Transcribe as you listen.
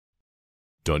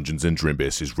Dungeons &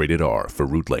 Drimbus is rated R for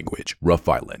rude language, rough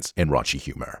violence, and raunchy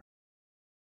humor.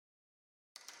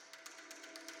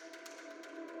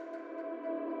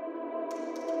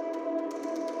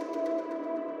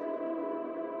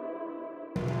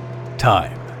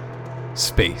 Time,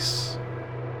 space,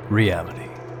 reality.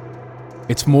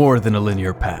 It's more than a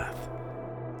linear path.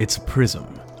 It's a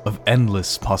prism of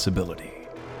endless possibility.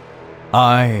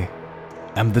 I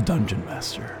am the Dungeon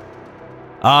Master.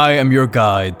 I am your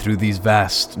guide through these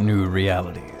vast new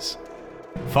realities.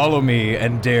 Follow me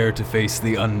and dare to face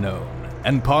the unknown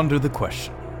and ponder the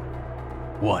question,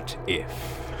 what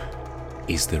if?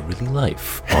 Is there really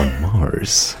life on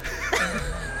Mars?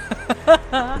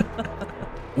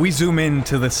 We zoom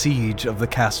into the siege of the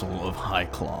castle of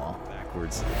Highclaw.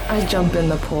 Backwards. I jump in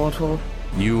the portal.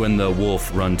 You and the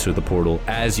wolf run to the portal.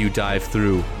 As you dive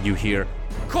through, you hear,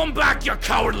 "Come back, you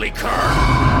cowardly cur!"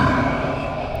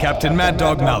 Captain Mad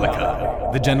Dog Malika,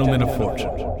 the Gentleman of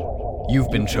Fortune.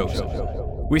 You've been chosen.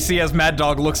 We see as Mad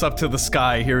Dog looks up to the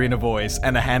sky, hearing a voice,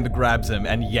 and a hand grabs him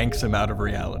and yanks him out of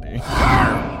reality.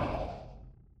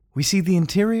 We see the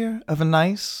interior of a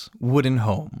nice wooden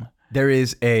home. There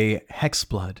is a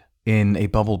hexblood in a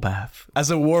bubble bath as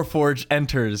a Warforged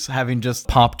enters, having just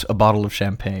popped a bottle of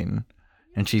champagne.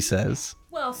 And she says,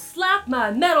 "Well, slap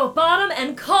my metal bottom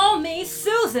and call me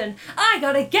Susan. I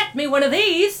gotta get me one of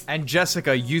these." And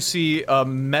Jessica, you see a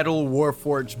metal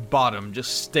Warforged bottom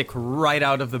just stick right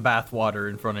out of the bathwater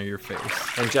in front of your face.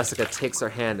 And Jessica takes her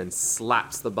hand and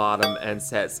slaps the bottom and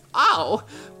says, "Oh,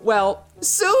 well,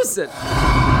 Susan."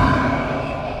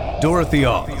 Dorothy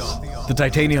Oz, the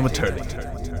Titanium Attorney.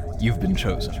 You've been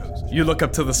chosen. You look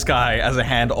up to the sky as a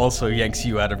hand also yanks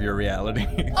you out of your reality.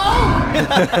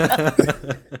 Oh!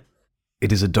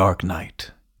 It is a dark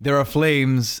night. There are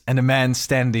flames and a man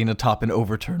standing atop an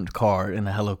overturned car in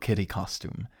a Hello Kitty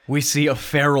costume. We see a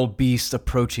feral beast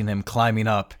approaching him, climbing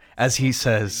up, as he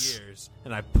says,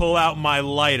 and I pull out my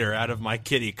lighter out of my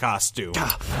kitty costume.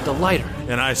 The lighter.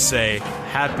 And I say,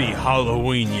 "Happy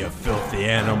Halloween, you filthy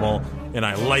animal." And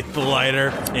I light the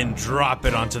lighter and drop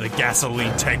it onto the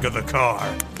gasoline tank of the car.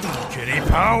 Kitty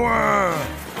power!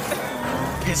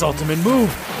 His ultimate move.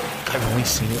 I've only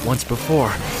seen it once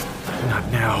before.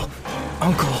 Not now.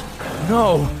 Uncle,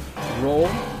 no! Roll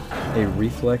a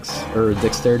reflex or a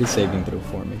dexterity saving throw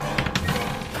for me.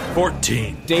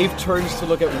 14. Dave turns to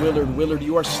look at Willard. Willard,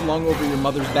 you are slung over your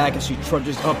mother's back as she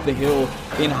trudges up the hill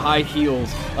in high heels.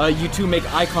 You two make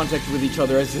eye contact with each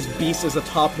other as this beast is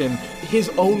atop him. His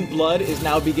own blood is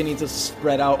now beginning to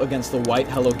spread out against the white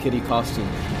Hello Kitty costume.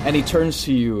 And he turns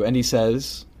to you and he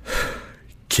says,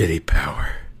 Kitty power.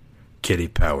 Kitty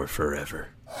power forever.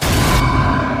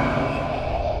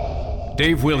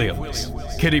 Dave Williams,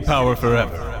 Kitty Power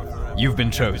Forever. You've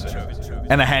been chosen.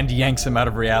 And a hand yanks him out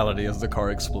of reality as the car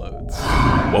explodes.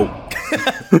 Whoa.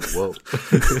 Whoa.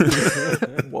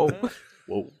 Whoa.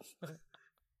 Whoa.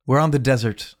 We're on the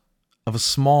desert of a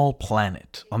small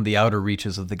planet on the outer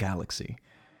reaches of the galaxy.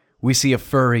 We see a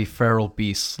furry, feral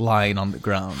beast lying on the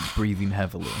ground, breathing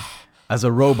heavily, as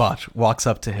a robot walks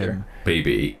up to him.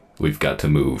 Baby, we've got to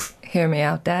move. Hear me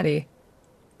out, Daddy.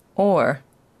 Or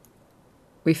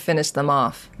we finish them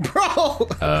off. Bro!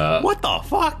 What the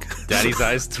fuck? Daddy's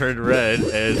eyes turn red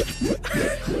and...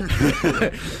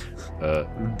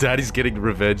 Daddy's getting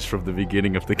revenge from the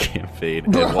beginning of the campaign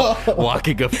and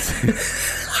walking up to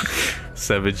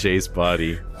 7J's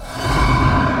body.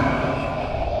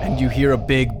 And you hear a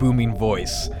big booming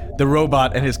voice. The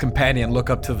robot and his companion look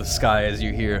up to the sky as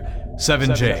you hear,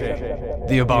 7J,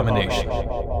 the abomination.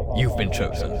 You've been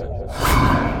chosen.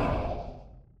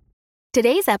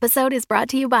 Today's episode is brought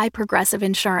to you by Progressive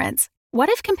Insurance. What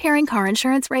if comparing car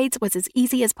insurance rates was as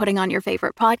easy as putting on your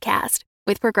favorite podcast?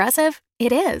 With Progressive,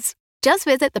 it is. Just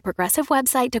visit the Progressive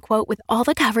website to quote with all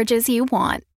the coverages you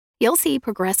want. You'll see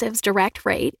Progressive's direct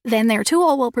rate, then their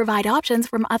tool will provide options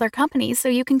from other companies so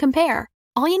you can compare.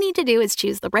 All you need to do is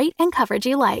choose the rate and coverage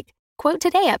you like. Quote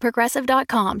today at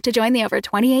Progressive.com to join the over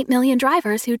 28 million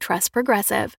drivers who trust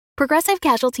Progressive. Progressive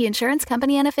Casualty Insurance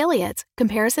Company and Affiliates.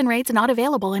 Comparison rates not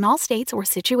available in all states or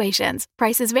situations.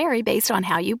 Prices vary based on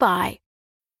how you buy.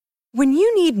 When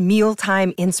you need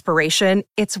mealtime inspiration,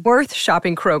 it's worth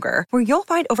shopping Kroger, where you'll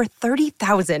find over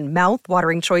 30,000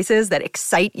 mouth-watering choices that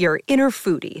excite your inner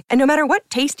foodie. And no matter what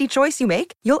tasty choice you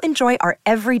make, you'll enjoy our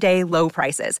everyday low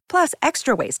prices, plus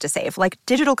extra ways to save, like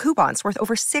digital coupons worth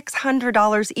over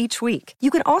 $600 each week. You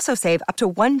can also save up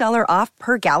to $1 off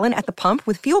per gallon at the pump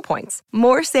with fuel points.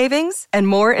 More savings and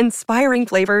more inspiring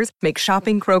flavors make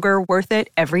shopping Kroger worth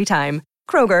it every time.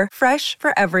 Kroger, fresh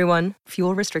for everyone.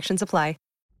 Fuel restrictions apply.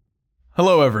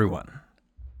 Hello, everyone.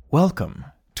 Welcome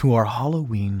to our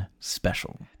Halloween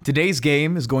special. Today's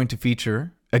game is going to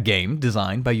feature a game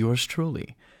designed by yours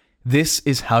truly. This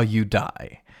is How You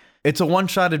Die. It's a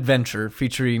one-shot adventure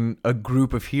featuring a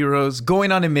group of heroes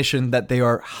going on a mission that they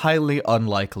are highly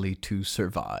unlikely to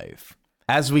survive.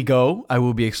 As we go, I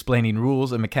will be explaining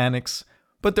rules and mechanics,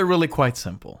 but they're really quite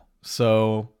simple,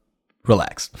 so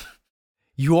relax.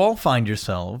 You all find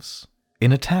yourselves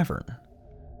in a tavern.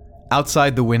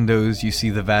 Outside the windows, you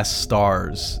see the vast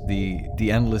stars, the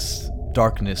endless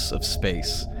darkness of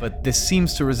space. But this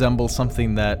seems to resemble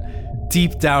something that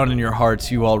deep down in your hearts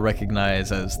you all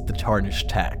recognize as the Tarnished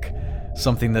Tack.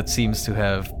 Something that seems to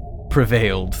have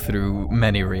prevailed through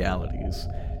many realities.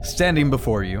 Standing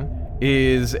before you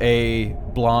is a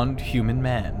blonde human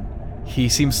man. He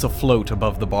seems to float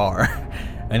above the bar,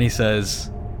 and he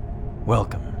says,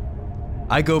 "Welcome.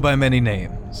 I go by many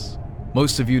names.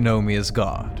 Most of you know me as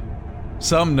God.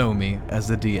 Some know me as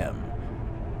the DM.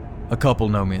 A couple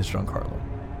know me as Giancarlo.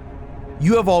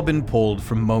 You have all been pulled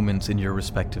from moments in your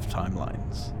respective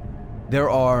timelines.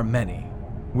 There are many,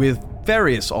 with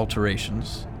various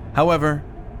alterations. However,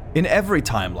 in every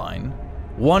timeline,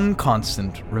 one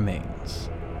constant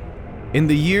remains. In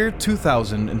the year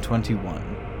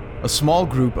 2021, a small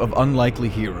group of unlikely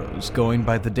heroes going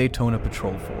by the Daytona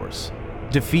Patrol Force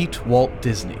defeat Walt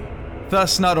Disney,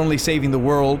 thus not only saving the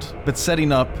world, but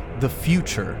setting up the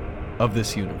future of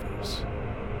this universe.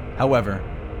 However,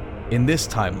 in this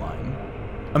timeline,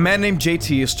 a man named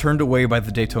JT is turned away by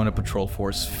the Daytona Patrol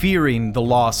Force, fearing the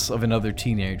loss of another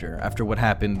teenager after what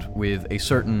happened with a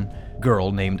certain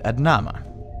girl named Adnama.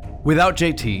 Without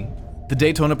JT, the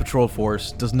Daytona Patrol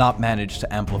Force does not manage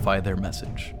to amplify their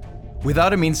message.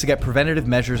 Without a means to get preventative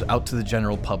measures out to the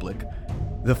general public,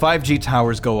 the 5G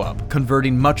towers go up,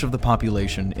 converting much of the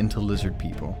population into lizard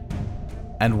people.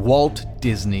 And Walt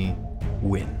Disney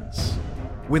wins.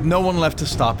 With no one left to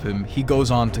stop him, he goes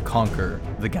on to conquer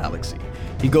the galaxy.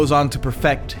 He goes on to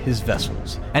perfect his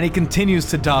vessels, and he continues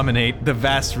to dominate the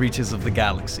vast reaches of the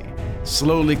galaxy,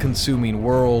 slowly consuming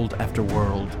world after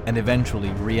world, and eventually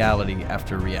reality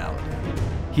after reality.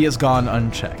 He has gone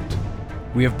unchecked.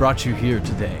 We have brought you here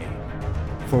today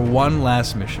for one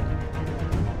last mission: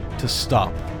 to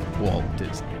stop Walt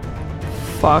Disney.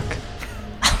 Fuck.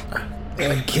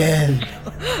 Again.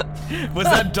 Was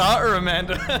that Dot or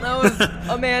Amanda? That was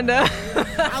Amanda.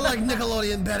 I like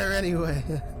Nickelodeon better anyway.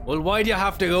 Well, why do you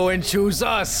have to go and choose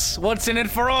us? What's in it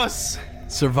for us?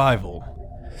 Survival.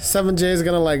 7J is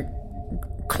gonna like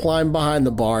climb behind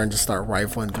the bar and just start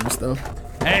rifling through stuff.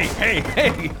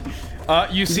 Hey!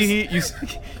 You see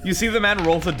the man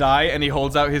roll to die, and he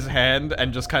holds out his hand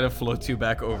and just kind of floats you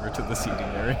back over to the seating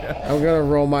area. I'm gonna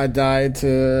roll my die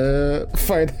to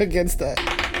fight against that.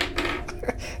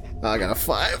 I got a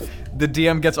 5. The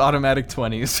DM gets automatic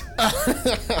 20s.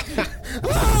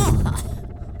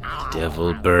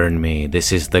 Devil burn me.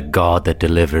 This is the god that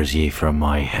delivers ye from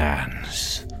my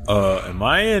hands. Am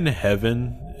I in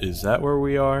heaven? Is that where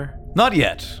we are? Not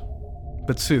yet,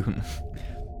 but soon.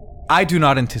 I do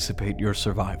not anticipate your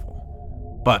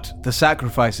survival, but the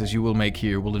sacrifices you will make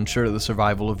here will ensure the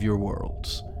survival of your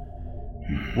worlds.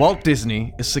 Walt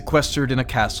Disney is sequestered in a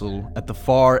castle at the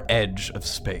far edge of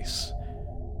space.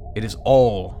 It is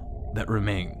all that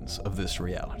remains of this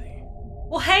reality.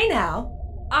 Well, hey now.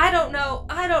 I don't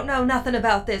know nothing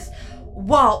about this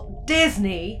Walt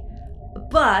Disney,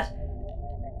 but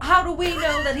how do we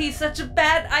know that he's such a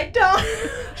bad... I don't...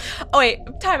 Oh wait,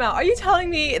 time out. Are you telling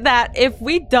me that if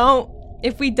we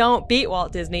don't beat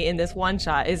Walt Disney in this one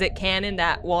shot, is it canon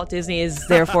that Walt Disney is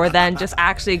therefore then just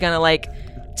actually gonna like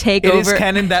take over? It is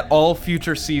canon that all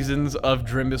future seasons of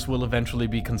Drimbus will eventually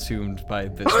be consumed by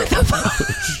this.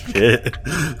 Shit.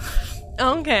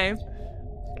 Okay.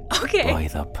 By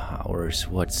the powers,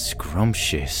 what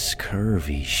scrumptious,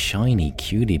 curvy, shiny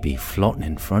cutie be floating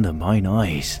in front of mine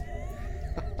eyes?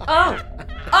 Oh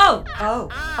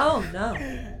no.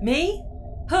 Me?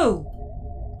 Who?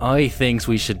 I thinks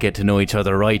we should get to know each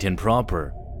other right and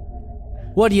proper.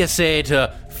 What do you say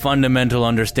to fundamental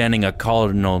understanding of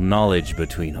cardinal knowledge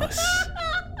between us?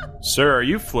 Sir, are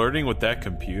you flirting with that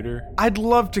computer? I'd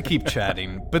love to keep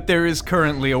chatting, but there is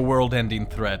currently a world-ending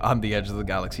threat on the edge of the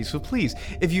galaxy, so please,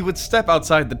 if you would step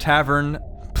outside the tavern,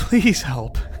 please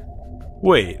help.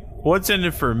 Wait, what's in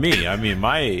it for me? I mean,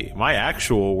 my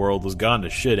actual world has gone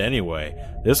to shit anyway.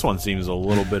 This one seems a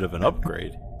little bit of an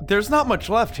upgrade. There's not much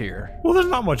left here. Well, there's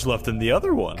not much left in the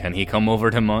other one. Can he come over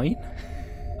to mine?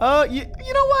 You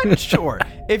know what? Sure.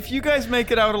 If you guys make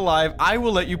it out alive, I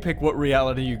will let you pick what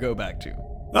reality you go back to.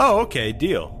 Oh, okay,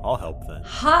 deal. I'll help then.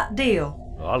 Hot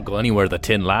deal. I'll go anywhere the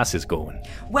Tin Lass is going.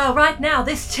 Well, right now,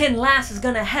 this Tin Lass is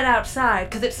gonna head outside,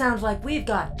 because it sounds like we've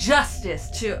got justice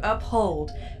to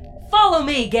uphold. Follow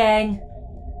me, gang!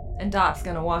 And Dot's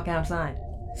gonna walk outside.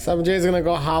 7J's gonna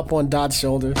go hop on Dot's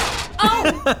shoulder.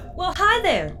 Oh! Well, hi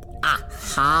there!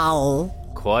 How?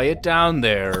 Quiet down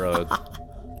there,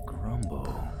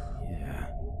 Grumbo. Yeah.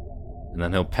 And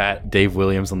then he'll pat Dave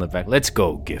Williams on the back. Let's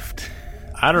go, Gift.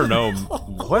 I don't know.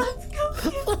 What?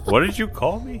 What did you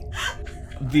call me?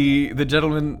 The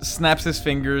gentleman snaps his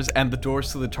fingers and the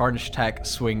doors to the Tarnished Tack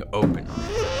swing open.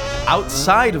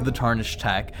 Outside of the Tarnished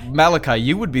Tack, Malachi,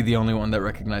 you would be the only one that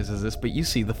recognizes this, but you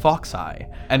see the Fox Eye,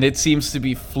 and it seems to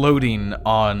be floating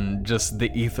on just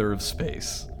the ether of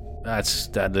space. That's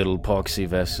that little poxy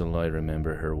vessel. I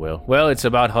remember her well. Well, it's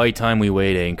about high time we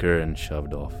weighed anchor and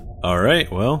shoved off. All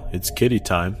right, well, it's kitty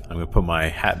time. I'm going to put my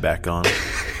hat back on.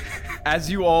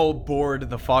 As you all board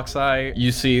the Fox Eye,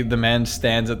 you see the man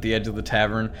stands at the edge of the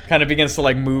tavern, kind of begins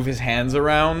to move his hands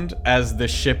around as the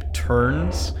ship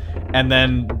turns, and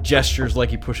then gestures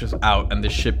like he pushes out, and the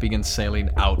ship begins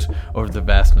sailing out over the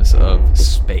vastness of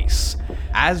space.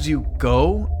 As you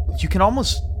go, you can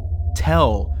almost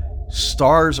tell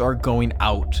stars are going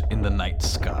out in the night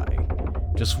sky.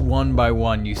 Just one by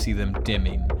one, you see them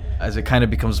dimming as it kind of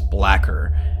becomes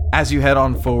blacker. As you head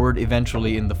on forward,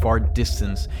 eventually in the far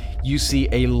distance, you see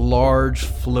a large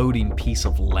floating piece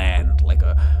of land, like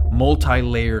a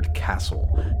multi-layered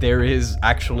castle. There is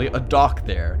actually a dock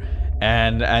there,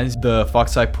 and as the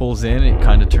Fox Eye pulls in, it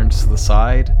kind of turns to the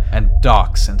side and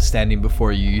docks, and standing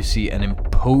before you, you see an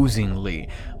imposingly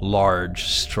large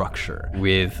structure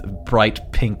with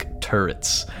bright pink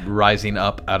turrets rising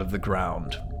up out of the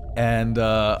ground. And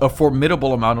a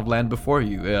formidable amount of land before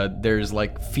you. There's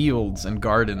fields and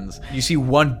gardens. You see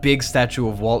one big statue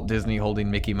of Walt Disney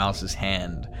holding Mickey Mouse's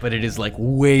hand, but it is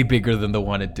way bigger than the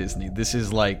one at Disney. This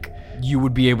is you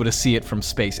would be able to see it from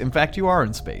space. In fact, you are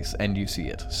in space and you see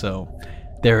it. So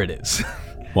there it is.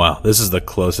 Wow, this is the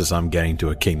closest I'm getting to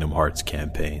a Kingdom Hearts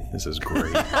campaign. This is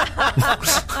great.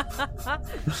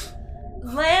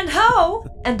 Land ho!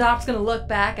 And Dot's gonna look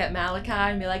back at Malachi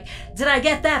and be like, "Did I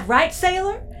get that right,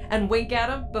 sailor?" And wink at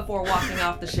him before walking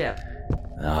off the ship.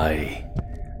 Aye.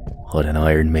 What an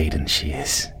Iron Maiden she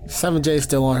is. 7J's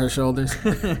still on her shoulders.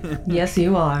 Yes,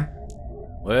 you are.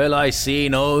 Well, I see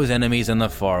no enemies in the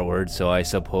forward, so I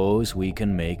suppose we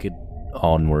can make it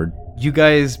onward. You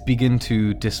guys begin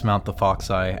to dismount the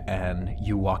Fox Eye and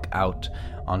you walk out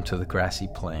onto the grassy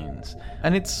plains.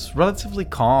 And it's relatively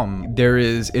calm. There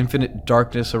is infinite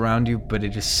darkness around you, but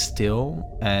it is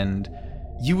still, and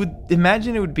you would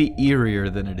imagine it would be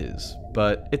eerier than it is,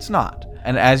 but it's not.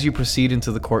 And as you proceed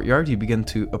into the courtyard, you begin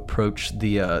to approach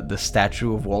the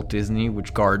statue of Walt Disney,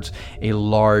 which guards a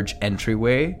large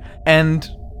entryway, and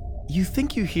you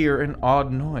think you hear an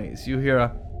odd noise. You hear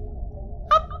a...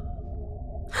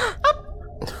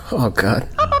 Oh, God.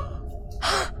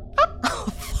 Oh,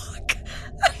 fuck.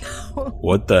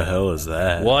 What the hell is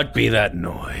that? What be that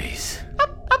noise?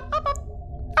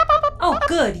 Oh,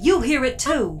 good. You hear it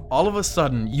too. All of a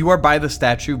sudden, you are by the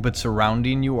statue, but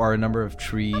surrounding you are a number of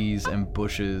trees and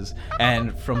bushes.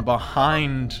 And from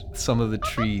behind some of the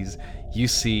trees, you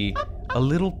see a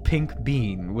little pink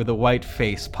bean with a white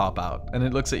face pop out. And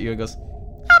it looks at you and goes...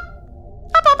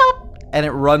 And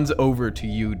it runs over to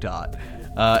you, Dot.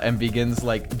 And begins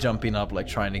jumping up,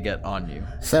 trying to get on you.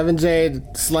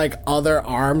 7J's other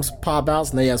arms pop out,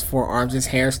 so now he has 4 arms. His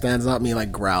hair stands up and he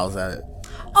growls at it.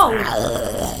 Oh,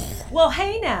 well,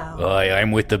 hey now. Aye,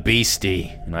 I'm with the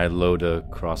beastie. And I load a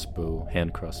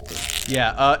hand crossbow.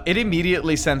 Yeah, it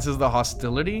immediately senses the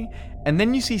hostility, and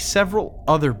then you see several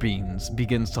other beans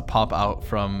begins to pop out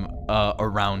from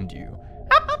around you.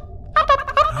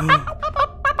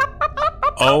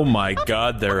 Oh my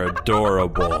God, they're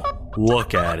adorable.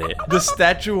 Look at it. The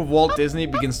statue of Walt Disney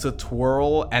begins to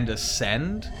twirl and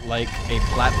ascend like a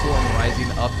platform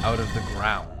rising up out of the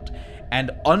ground.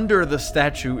 And under the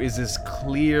statue is this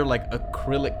clear,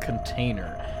 acrylic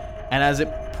container. And as it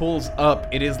pulls up,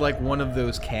 it is like one of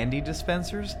those candy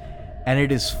dispensers, and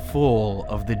it is full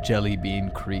of the jelly bean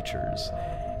creatures.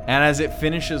 And as it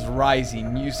finishes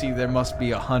rising, you see there must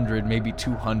be 100, maybe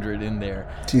 200 in there.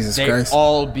 Jesus Christ. They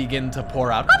all begin to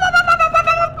pour out.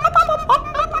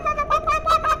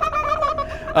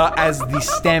 As the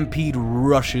stampede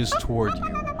rushes toward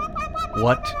you.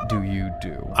 What do you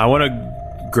do? I want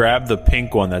to grab the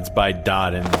pink one that's by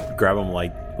Dot and grab him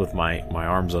with my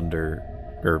arms under,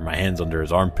 or my hands under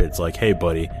his armpits, hey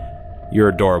buddy, you're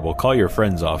adorable. Call your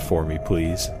friends off for me,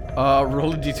 please.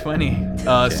 Roll a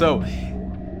d20. So,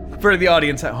 for the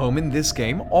audience at home, in this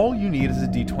game, all you need is a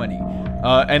d20.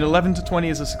 An 11 to 20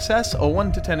 is a success, a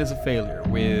 1 to 10 is a failure,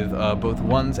 with both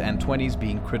 1s and 20s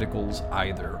being criticals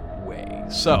either way.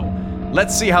 So,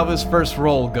 let's see how this first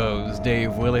roll goes,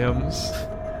 Dave Williams.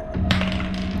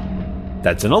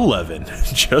 That's an 11,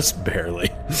 just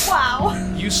barely.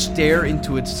 Wow. You stare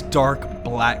into its dark,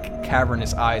 black,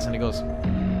 cavernous eyes, and it goes...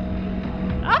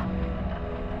 Ah!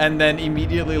 And then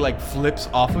immediately, flips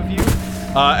off of you,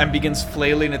 and begins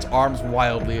flailing its arms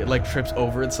wildly. It, trips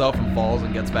over itself and falls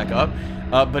and gets back up.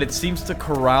 But it seems to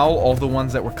corral all the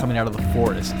ones that were coming out of the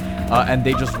forest, and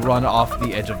they just run off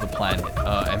the edge of the planet,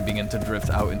 and begin to drift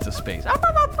out into space.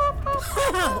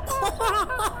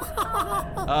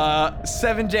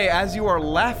 7J, as you are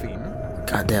laughing...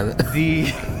 God damn it.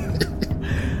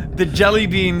 The jelly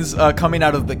beans coming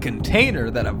out of the container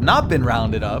that have not been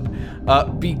rounded up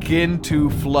begin to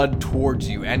flood towards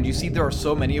you. And you see there are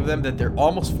so many of them that they're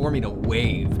almost forming a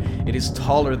wave. It is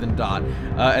taller than Dot.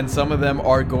 And some of them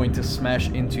are going to smash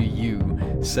into you,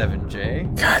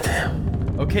 7J. God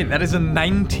damn. Okay, that is a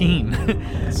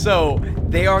 19. So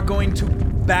they are going to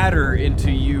batter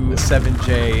into you,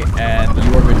 7J, and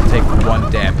you are going to take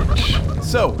 1 damage.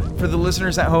 So, for the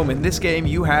listeners at home, in this game,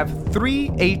 you have 3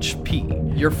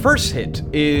 HP. Your first hit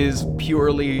is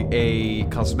purely a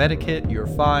cosmetic hit, you're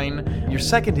fine. Your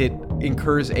second hit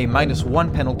incurs a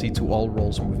 -1 penalty to all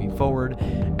rolls moving forward,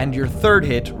 and your third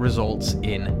hit results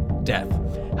in death.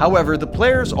 However, the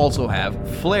players also have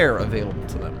Flare available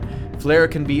to them. Flare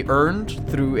can be earned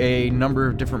through a number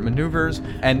of different maneuvers,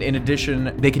 and in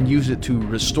addition, they can use it to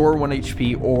restore 1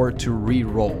 HP or to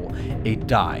re-roll a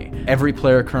die. Every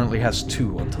player currently has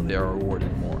 2 until they are awarded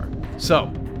more.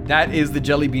 So, that is the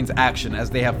Jelly Beans action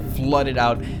as they have flooded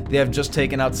out. They have just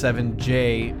taken out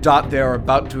 7J. Dot, they are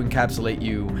about to encapsulate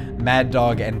you. Mad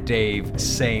Dog and Dave,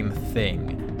 same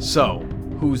thing. So,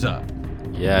 who's up?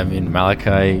 Yeah, I mean,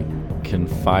 Malachi can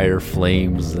fire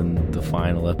flames in the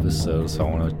final episode, so I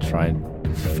want to try and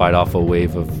fight off a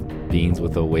wave of beans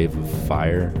with a wave of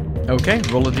fire. Okay,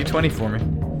 roll a d20 for me.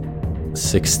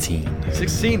 16.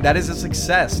 16, that is a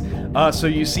success. So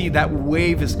you see that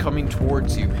wave is coming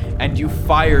towards you, and you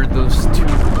fire those 2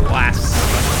 blasts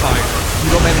of fire. You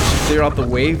don't manage to clear out the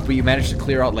wave, but you manage to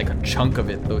clear out a chunk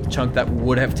of it, the chunk that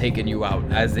would have taken you out.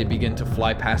 As they begin to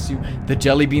fly past you, the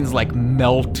jelly beans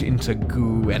melt into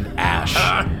goo and ash.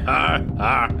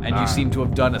 And you seem to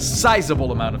have done a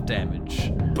sizable amount of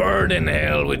damage. Burn in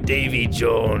hell with Davy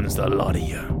Jones, the lot of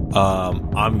you.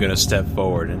 I'm gonna step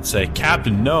forward and say,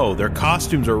 Captain, no, their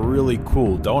costumes are really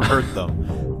cool. Don't hurt them.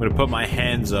 I'm gonna put my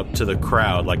hands up to the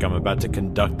crowd like I'm about to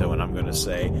conduct them, and I'm gonna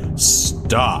say,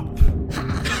 stop.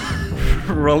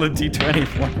 Roll a d20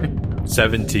 for me.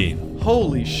 17.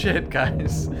 Holy shit,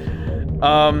 guys.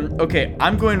 Okay,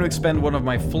 I'm going to expend one of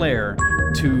my flare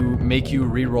to make you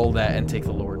re-roll that and take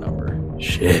the lower number.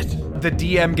 Shit. The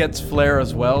DM gets flare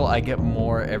as well. I get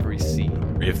more every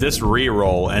scene. If this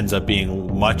re-roll ends up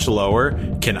being much lower,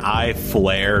 can I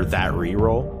flare that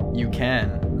re-roll? You can.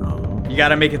 Oh. You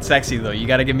gotta make it sexy, though. You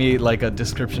gotta give me, a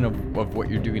description of what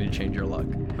you're doing to change your luck.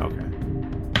 Okay.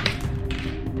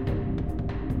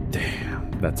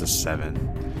 Damn, that's a 7.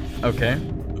 Okay.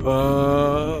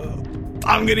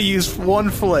 I'm gonna use 1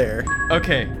 flare.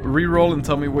 Okay, re-roll and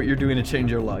tell me what you're doing to change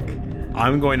your luck.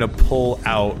 I'm going to pull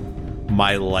out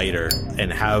my lighter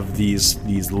and have these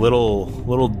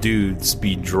little dudes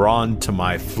be drawn to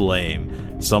my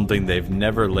flame, something they've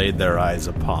never laid their eyes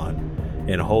upon,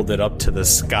 and hold it up to the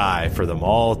sky for them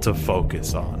all to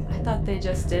focus on. I thought they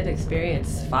just did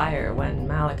experience fire when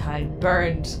Malachi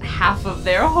burned half of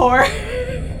their horde.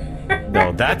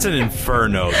 No, that's an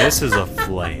inferno. This is a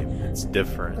flame. It's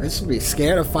different. I should be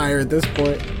scared of fire at this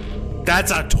point.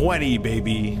 That's a 20,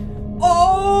 baby.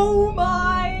 Oh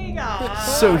my god.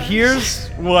 So here's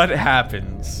what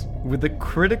happens with a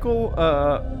critical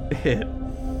hit.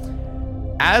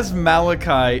 As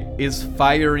Malachi is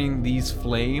firing these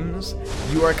flames,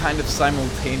 you are kind of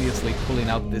simultaneously pulling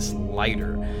out this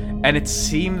lighter. And it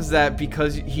seems that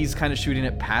because he's kind of shooting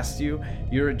it past you,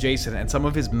 you're adjacent, and some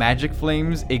of his magic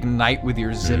flames ignite with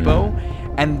your Zippo,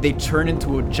 and they turn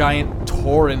into a giant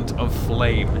torrent of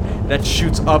flame that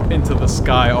shoots up into the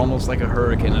sky almost like a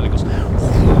hurricane, and it goes...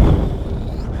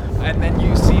 And then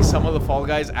you see some of the Fall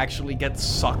Guys actually get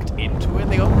sucked into it.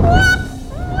 They go...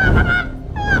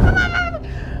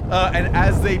 And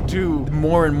as they do,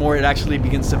 more and more it actually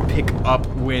begins to pick up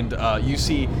wind. You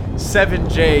see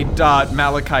 7J, Dot,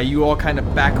 Malachi, you all kind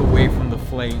of back away from the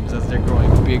flames as they're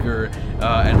growing bigger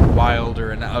and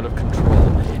wilder and out of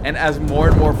control. And as more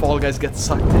and more Fall Guys get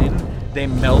sucked in, they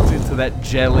melt into that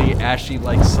jelly,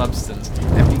 ashy-like substance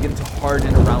and begin to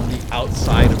harden around the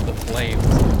outside of the flames,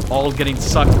 all getting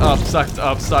sucked up,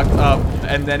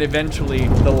 and then eventually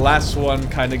the last one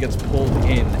kind of gets pulled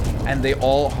in, and they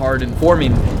all harden,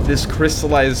 forming this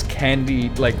crystallized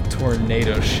candy-like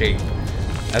tornado shape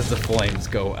as the flames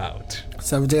go out.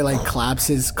 7J like claps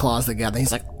his claws together.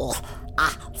 He's like,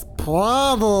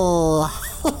 trouble.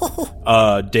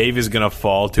 Dave is gonna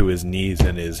fall to his knees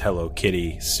in his Hello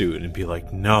Kitty suit and be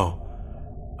like, no,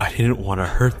 I didn't want to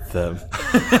hurt them.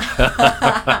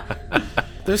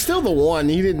 There's still the one.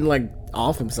 He didn't like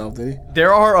off himself, did he?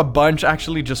 There are a bunch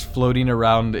actually just floating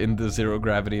around in the zero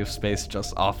gravity of space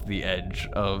just off the edge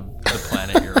of the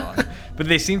planet you're on. But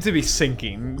they seem to be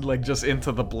sinking, like just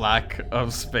into the black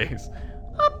of space.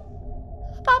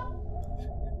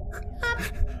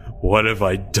 What have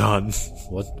I done?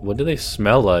 What do they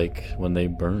smell like when they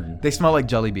burn? They smell like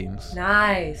jelly beans.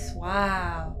 Nice.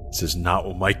 Wow. This is not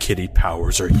what my kitty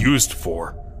powers are used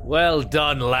for. Well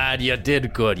done, lad. You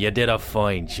did good. You did a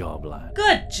fine job, lad.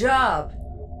 Good job.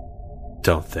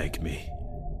 Don't thank me.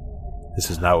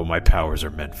 This is not what my powers are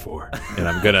meant for. And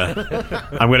I'm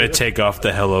gonna take off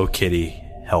the Hello Kitty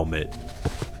helmet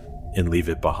and leave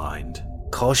it behind.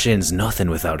 Caution's nothing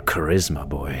without charisma,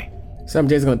 boy.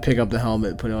 7J's gonna pick up the helmet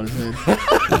and put it on his head.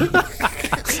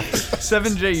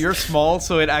 7J, you're small,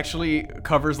 so it actually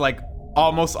covers like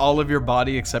almost all of your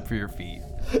body except for your feet.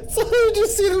 So you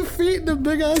just see the feet and the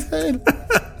big ass head.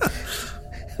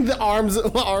 the arms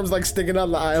like sticking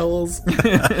out the eye holes.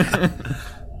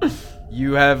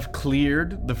 You have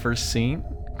cleared the first scene.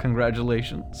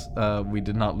 Congratulations. We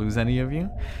did not lose any of you.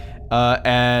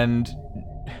 And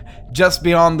just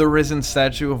beyond the risen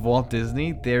statue of Walt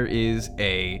Disney, there is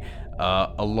a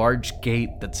large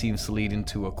gate that seems to lead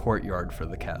into a courtyard for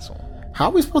the castle. How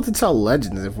are we supposed to tell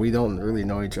legends if we don't really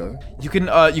know each other? You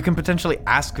can potentially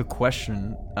ask a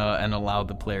question and allow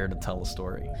the player to tell a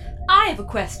story. I have a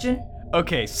question.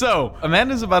 Okay, so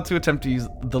Amanda's about to attempt to use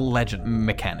the legend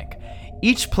mechanic.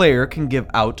 Each player can give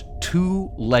out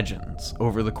 2 legends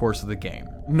over the course of the game.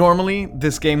 Normally,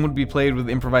 this game would be played with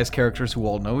improvised characters who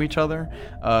all know each other.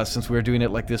 Since we're doing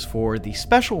it like this for the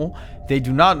special, they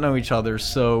do not know each other,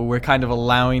 so we're kind of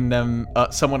allowing them,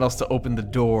 someone else to open the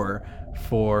door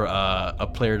for a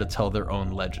player to tell their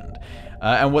own legend.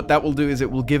 And what that will do is it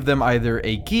will give them either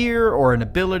a gear or an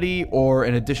ability or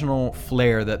an additional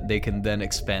flair that they can then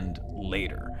expend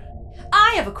later.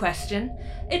 I have a question.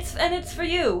 It's for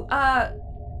you,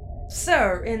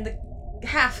 sir, in the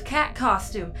half cat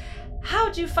costume.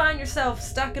 How'd you find yourself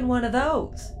stuck in one of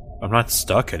those? I'm not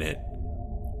stuck in it.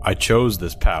 I chose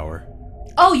this power.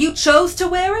 Oh, you chose to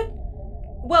wear it?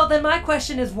 Well, then my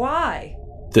question is why?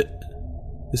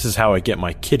 This is how I get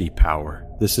my kitty power.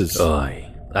 This is...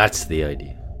 Aye, that's the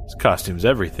idea. This costume's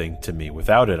everything to me.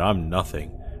 Without it, I'm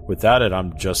nothing. Without it,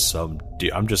 I'm just some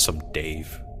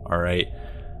Dave, alright?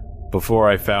 Before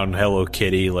I found Hello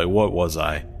Kitty, like, what was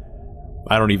I?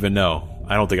 I don't even know.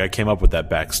 I don't think I came up with that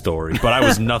backstory, but I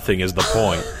was nothing is the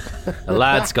point. The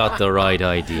lad's got the right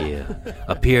idea.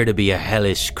 Appear to be a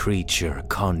hellish creature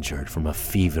conjured from a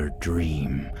fevered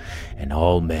dream, and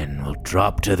all men will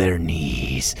drop to their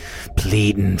knees,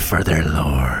 pleading for their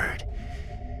lord.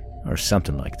 Or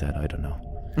something like that, I don't know.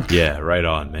 Yeah, right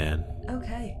on, man.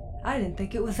 Okay, I didn't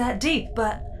think it was that deep,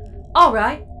 but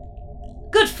alright.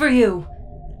 Good for you.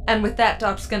 And with that,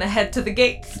 Doc's gonna head to the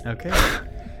gates. Okay.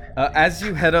 As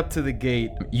you head up to the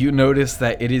gate, you notice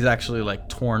that it is actually like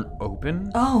torn open.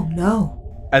 Oh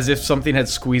no. As if something had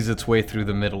squeezed its way through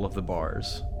the middle of the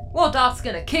bars. Well, Doc's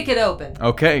gonna kick it open.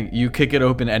 Okay, you kick it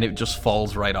open and it just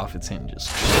falls right off its hinges.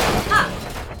 Ah!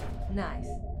 Nice.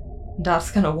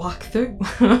 Doc's gonna walk through.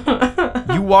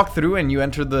 You walk through and you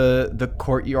enter the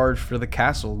courtyard for the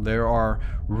castle. There are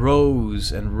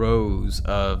rows and rows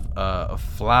of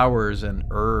flowers and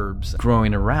herbs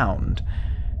growing around.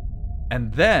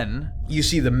 And then you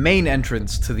see the main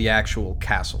entrance to the actual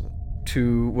castle.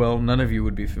 Well, none of you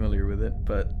would be familiar with it,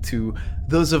 but to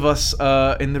those of us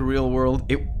in the real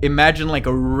world, imagine like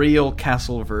a real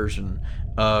castle version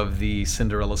of the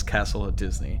Cinderella's castle at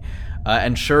Disney.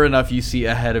 And sure enough, you see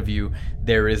ahead of you,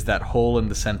 there is that hole in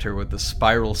the center with the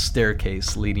spiral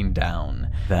staircase leading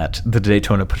down that the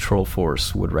Daytona Patrol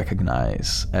Force would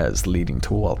recognize as leading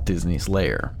to Walt Disney's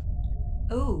lair.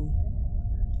 Ooh.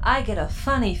 I get a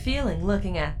funny feeling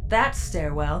looking at that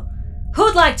stairwell.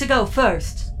 Who'd like to go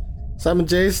first?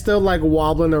 7J's still like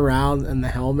wobbling around in the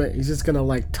helmet. He's just gonna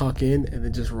like tuck in and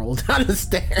then just roll down the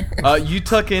stairs. You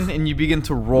tuck in and you begin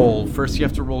to roll. First you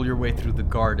have to roll your way through the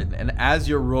garden. And as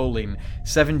you're rolling,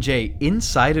 7J,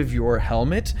 inside of your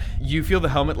helmet, you feel the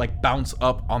helmet like bounce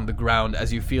up on the ground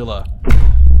as you feel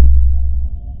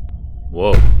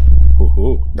Whoa.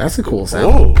 Ooh. That's a cool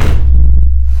sound.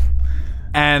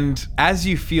 And as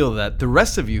you feel that, the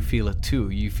rest of you feel it too.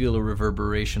 You feel a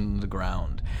reverberation in the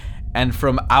ground. And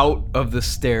from out of the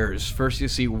stairs, first you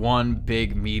see one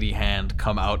big meaty hand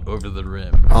come out over the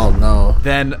rim. Oh no.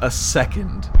 Then a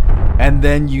second. And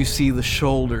then you see the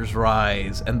shoulders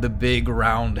rise and the big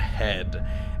round head.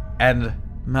 And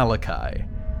Malachi,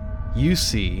 you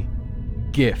see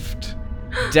Gift,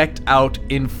 decked out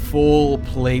in full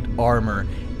plate armor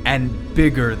and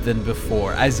bigger than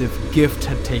before, as if Gift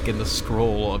had taken the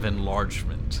scroll of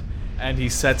enlargement. And he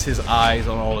sets his eyes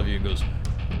on all of you and goes,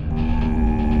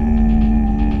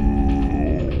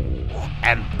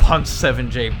 and punch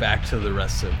 7J back to the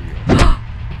rest of you.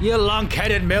 You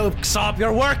lunk-headed milksop,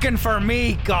 you're working for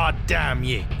me, god damn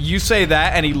you. You say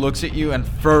that, and he looks at you and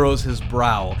furrows his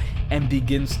brow and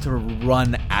begins to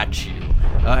run at you.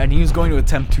 And he's going to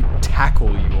attempt to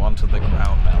tackle you onto the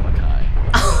ground, Malachi.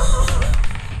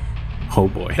 Oh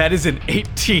boy. That is an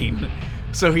 18.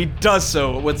 So he does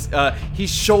so. He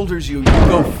shoulders you, you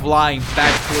go flying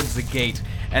back towards the gate,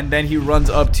 and then he runs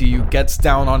up to you, gets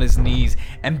down on his knees,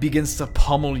 and begins to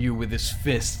pummel you with his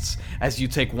fists as you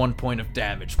take 1 point of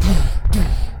damage.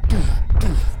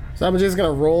 So I'm just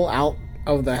gonna roll out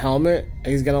of the helmet, and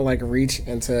he's gonna like reach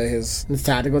into his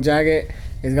tactical jacket.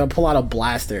 He's gonna pull out a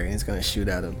blaster, and he's gonna shoot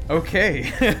at him.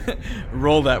 Okay.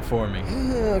 Roll that for me.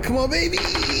 Come on, baby!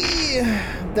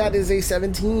 That is a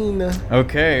 17.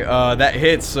 Okay, that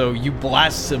hits, so you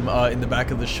blast him in the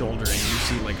back of the shoulder, and you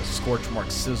see like a scorch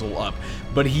mark sizzle up,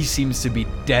 but he seems to be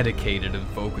dedicated and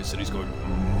focused, and he's going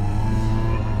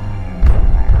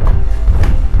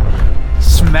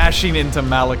smashing into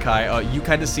Malachi. You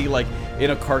kind of see like in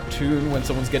a cartoon when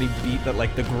someone's getting beat that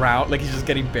like the ground, like he's just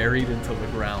getting buried into the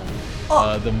ground.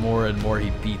 The more and more he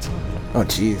beats him. Oh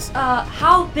jeez.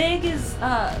 How big is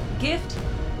Gift?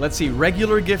 Let's see,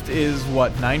 regular Gift is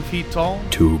what, 9 feet tall?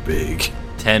 Too big.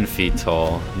 10 feet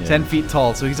tall. Yeah. 10 feet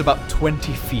tall, so he's about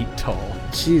 20 feet tall.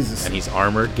 Jesus. And he's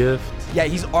armored Gift? Yeah,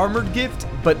 he's armored Gift,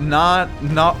 but not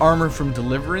armor from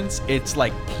Deliverance. It's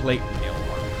like plate mail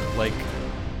armor. Like,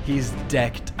 he's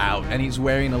decked out, and he's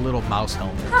wearing a little mouse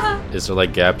helmet. Is there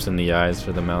like gaps in the eyes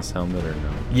for the mouse helmet or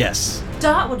no? Yes.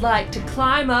 Dot would like to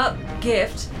climb up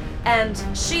Gift, and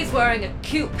she's wearing a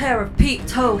cute pair of peep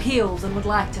toe heels and would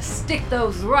like to stick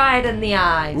those right in the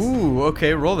eyes. Ooh,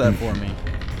 okay, roll that for me.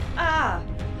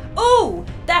 Ooh,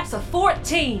 that's a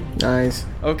 14. Nice.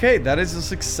 Okay, that is a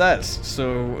success.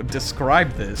 So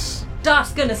describe this.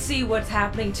 Dot's gonna see what's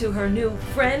happening to her new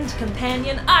friend,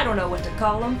 companion, I don't know what to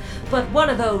call him, but one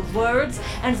of those words,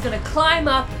 and is gonna climb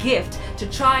up Gift to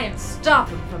try and stop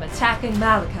him from attacking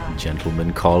Malachi.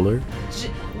 Gentleman caller?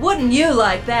 Wouldn't you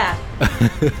like that?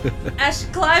 As she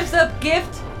climbs up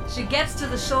Gift, she gets to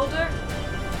the shoulder,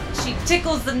 she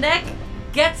tickles the neck,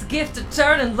 gets Gift to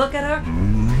turn and look at her,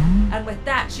 and with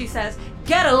that she says,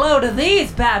 "Get a load of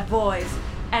these bad boys,"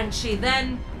 and she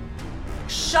then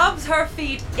shoves her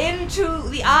feet into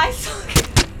the eye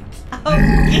socket of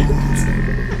Gift.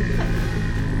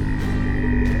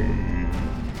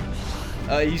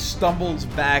 He stumbles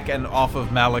back and off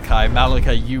of Malachi.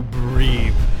 Malachi, you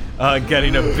breathe,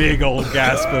 getting a big old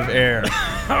gasp of air.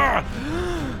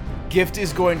 Gift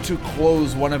is going to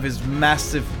close one of his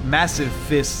massive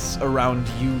fists around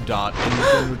you, Dot, and he's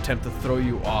going to attempt to throw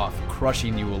you off,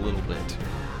 crushing you a little bit.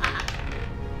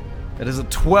 That is a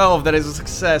 12. That is a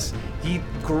success. He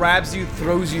grabs you,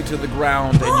 throws you to the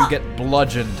ground, and you get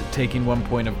bludgeoned, taking 1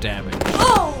 point of damage.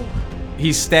 Oh!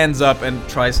 He stands up and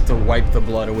tries to wipe the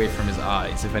blood away from his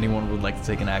eyes. If anyone would like to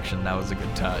take an action, now is a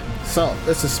good time. So,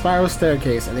 it's a spiral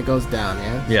staircase, and it goes down,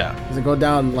 yeah? Yeah. Does it go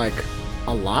down, like,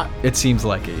 a lot? It seems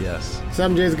like it, yes. So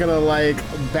MJ's gonna, like,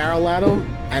 barrel at him,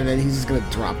 and then he's just gonna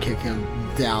drop kick him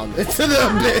down into the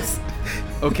abyss.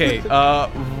 Okay,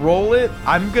 roll it.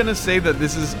 I'm gonna say that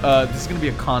this is gonna be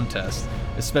a contest,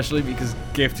 especially because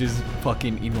Gift is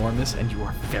fucking enormous and you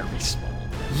are very small.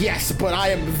 Yes, but I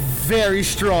am very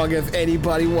strong if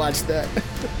anybody watched that.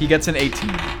 He gets an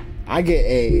 18. I get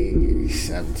a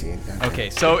 17. Okay,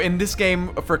 so in this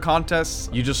game for contests,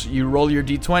 you roll your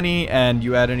d20 and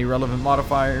you add any relevant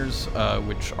modifiers,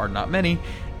 which are not many,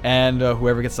 and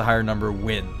whoever gets the higher number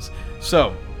wins.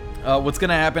 So, what's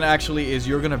gonna happen actually is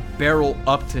you're gonna barrel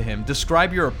up to him.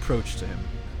 Describe your approach to him.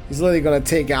 He's literally gonna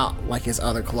take out like his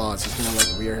other claws. He's gonna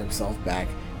like rear himself back,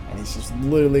 and he's just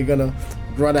literally gonna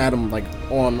run at him like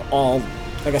on all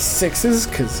like a sixes,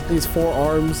 because he's 4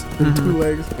 arms and 2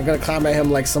 legs. I'm gonna climb at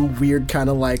him like some weird kind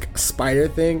of like spider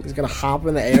thing. He's gonna hop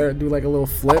in the air and do like a little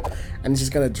flip, and he's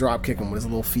just gonna drop kick him with his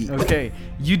little feet. Okay,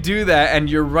 you do that and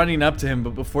you're running up to him,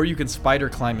 but before you can spider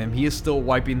climb him, he is still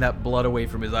wiping that blood away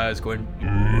from his eyes, going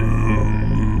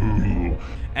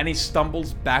and he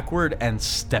stumbles backward and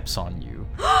steps on you.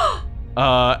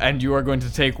 And you are going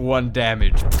to take 1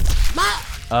 damage.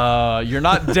 You're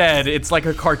not dead. It's like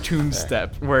a cartoon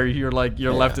step where you're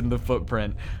left in the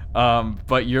footprint.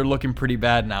 But you're looking pretty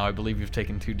bad now. I believe you've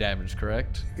taken 2 damage,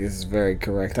 correct? This is very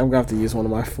correct. I'm gonna have to use one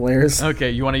of my flares.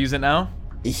 Okay, you want to use it now?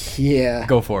 Yeah.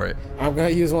 Go for it. I'm gonna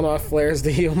use one of my flares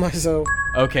to heal myself.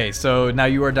 Okay, so now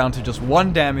you are down to just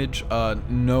 1 damage,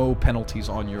 no penalties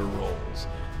on your rolls.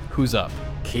 Who's up?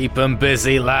 Keep him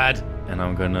busy, lad. And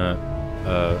I'm gonna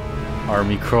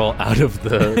army crawl out of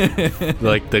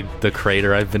the the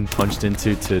crater I've been punched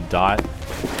into to Dot.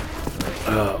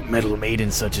 Metal maiden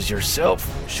such as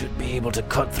yourself should be able to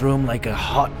cut through him like a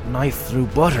hot knife through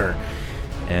butter.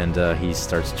 And he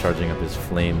starts charging up his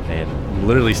flame and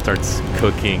literally starts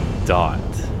cooking Dot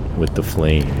with the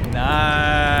flame.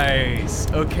 Nice.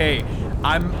 Okay,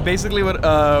 I'm basically what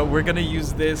we're gonna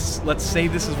use this. Let's say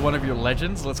this is one of your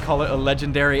legends. Let's call it a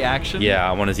legendary action. Yeah,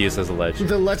 I want to use it as a legend.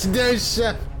 The legendary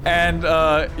chef. And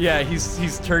yeah,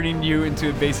 he's turning you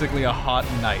into basically a hot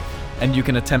knife. And you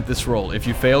can attempt this roll. If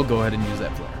you fail, go ahead and use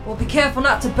that flare. Well, be careful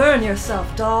not to burn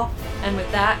yourself, doll. And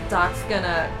with that, Doc's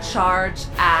gonna charge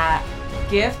at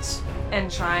Gift and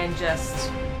try and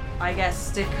just, I guess,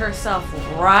 stick herself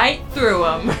right through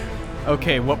him.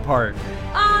 Okay, what part?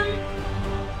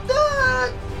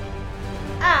 The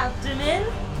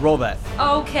abdomen. Roll that.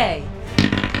 Okay.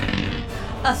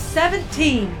 A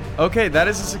 17. Okay, that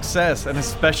is a success, and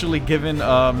especially given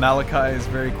Malachi's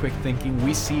very quick thinking,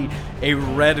 we see a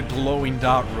red glowing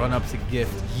dot run up to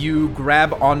Gift. You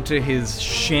grab onto his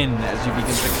shin as you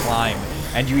begin to climb,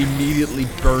 and you immediately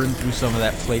burn through some of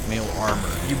that plate mail armor.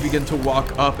 You begin to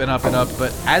walk up and up and up,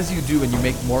 but as you do and you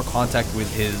make more contact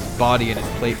with his body and his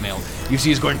plate mail, you see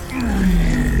he's going...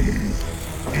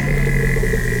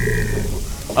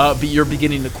 but you're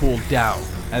beginning to cool down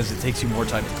as it takes you more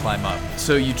time to climb up.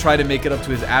 So you try to make it up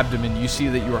to his abdomen. You see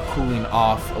that you are cooling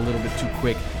off a little bit too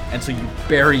quick, and so you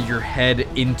bury your head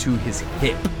into his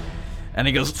hip. And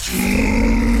he goes...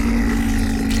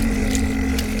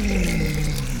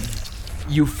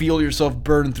 You feel yourself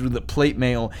burn through the plate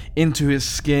mail into his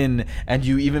skin, and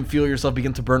you even feel yourself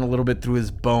begin to burn a little bit through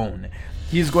his bone.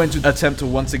 He's going to attempt to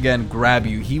once again grab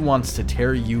you. He wants to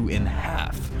tear you in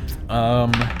half.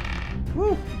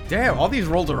 Whew, damn, all these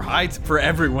rolls are high for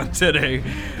everyone today.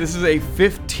 This is a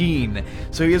 15.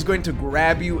 So he is going to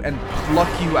grab you and pluck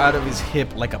you out of his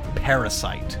hip like a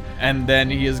parasite. And then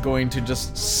he is going to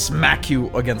just smack you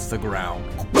against the ground,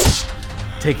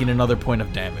 taking another point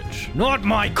of damage. Not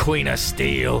my Queen of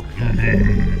Steel.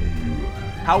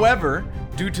 However,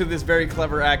 due to this very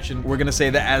clever action, we're gonna say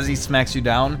that as he smacks you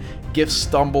down, Gift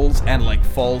stumbles and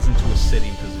falls into a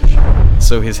sitting position.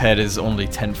 So his head is only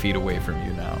 10 feet away from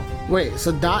you now. Wait,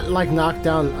 so Dot knocked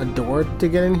down a door to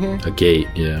get in here? A gate,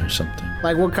 yeah, or something.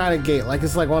 Like what kind of gate? Like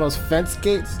it's like one of those fence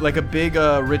gates? Like a big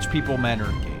rich people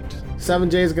manor gate.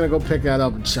 7J is gonna go pick that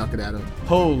up and chuck it at him.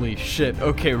 Holy shit.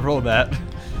 Okay, roll that.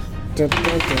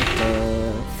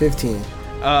 15.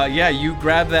 Yeah, you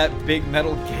grab that big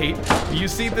metal gate. You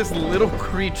see this little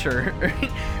creature,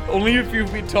 only a few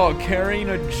feet tall, carrying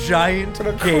a giant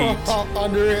gate.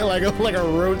 Under it like a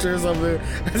roach or something.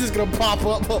 It's just gonna pop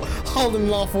up, holding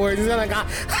it all for it. He's gonna go,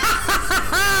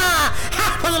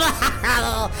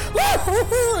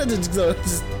 and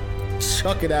just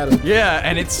chuck it at him. Yeah,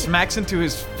 and it smacks into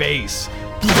his face.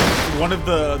 One of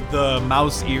the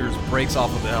mouse ears breaks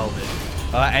off of the helmet.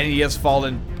 And he has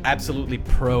fallen absolutely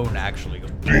prone, actually.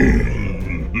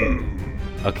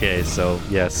 Okay, so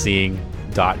yeah, seeing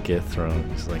Dot get thrown,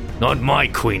 he's like, not my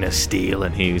Queen of Steel,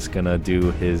 and he's gonna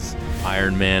do his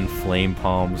Iron Man flame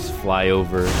palms, fly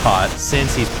over Dot.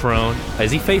 Since he's prone,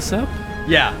 is he face up?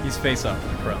 Yeah, he's face up,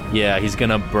 prone. Yeah, he's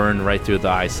gonna burn right through the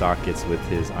eye sockets with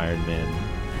his Iron Man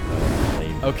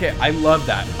flame. Okay, I love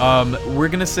that. We're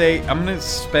gonna say, I'm gonna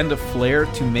spend a flare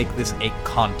to make this a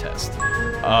contest.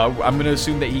 I'm gonna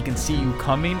assume that he can see you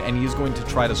coming, and he's going to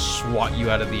try to swat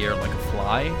you out of the air like a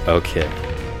fly. Okay.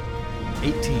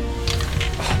 18.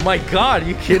 Oh my god, are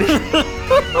you kidding?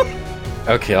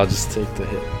 Okay, I'll just take the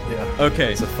hit. Yeah.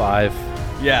 Okay. It's a 5.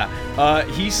 Yeah.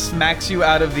 He smacks you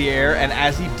out of the air, and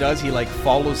as he does, he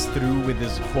follows through with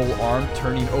his whole arm,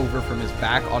 turning over from his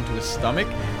back onto his stomach,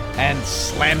 and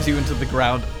slams you into the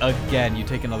ground again. You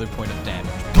take another point of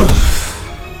damage.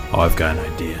 Oh, I've got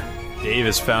an idea. Dave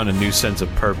has found a new sense of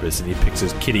purpose, and he picks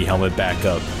his kitty helmet back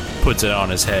up, puts it on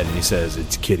his head, and he says,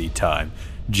 "It's kitty time."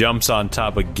 Jumps on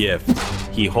top of Gift.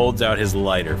 He holds out his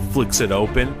lighter, flicks it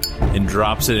open, and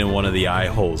drops it in one of the eye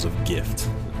holes of Gift.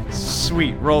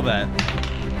 Sweet, roll that.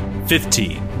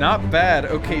 15. Not bad.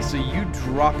 Okay, so you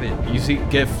drop it. You see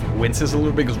Gift winces a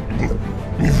little bit, goes...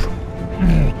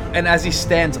 And as he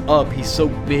stands up, he's so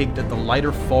big that the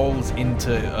lighter falls into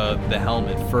the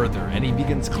helmet further, and he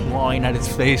begins clawing at his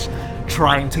face,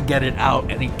 trying to get it out,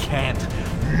 and he can't.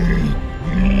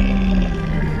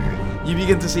 You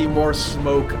begin to see more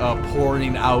smoke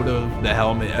pouring out of the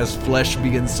helmet as flesh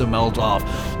begins to melt off.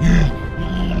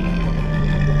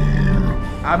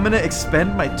 I'm gonna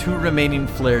expend my 2 remaining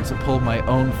flair to pull my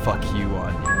own fuck you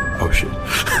on you. Oh shit.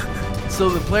 So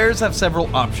the players have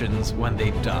several options when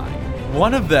they die.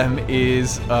 One of them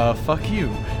is fuck you,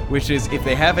 which is if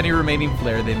they have any remaining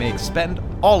flair, they may expend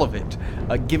all of it,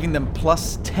 giving them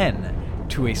plus 10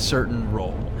 to a certain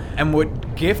roll. And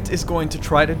what Gift is going to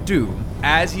try to do,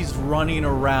 as he's running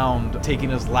around, taking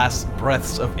his last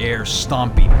breaths of air,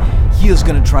 stomping, he is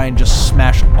going to try and just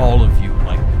smash all of you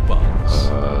like bugs.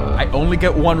 I only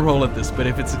get 1 roll at this, but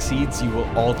if it succeeds, you will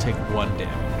all take 1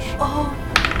 damage. Oh.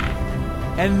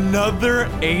 Another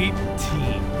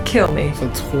 18. Kill me. So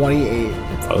 28.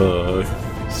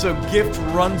 So Gift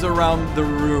runs around the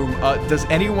room. Does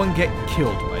anyone get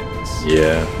killed by this?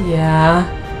 Yeah.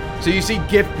 Yeah. So you see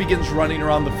Gift begins running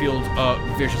around the field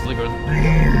viciously going...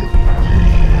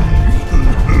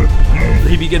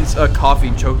 He begins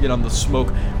coughing, choking on the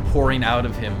smoke pouring out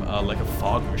of him like a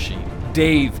fog machine.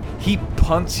 Dave, he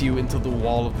punts you into the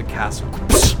wall of the castle.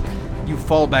 You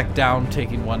fall back down,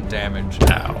 taking 1 damage.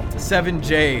 Ow.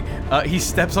 7J, he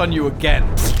steps on you again,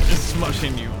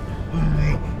 smushing you.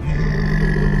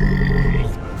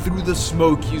 Through the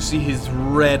smoke, you see his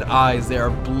red eyes. They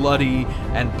are bloody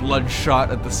and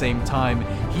bloodshot at the same time.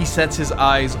 He sets his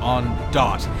eyes on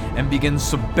Dot and begins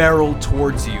to barrel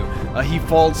towards you. He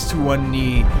falls to 1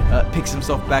 knee, picks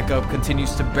himself back up,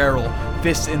 continues to barrel,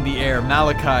 fist in the air.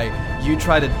 Malachi, you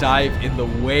try to dive in the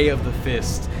way of the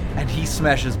fist, and he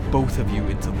smashes both of you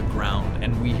into the ground,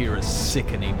 and we hear a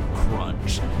sickening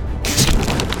crunch.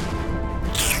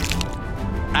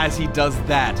 As he does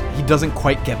that, he doesn't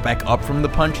quite get back up from the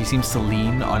punch. He seems to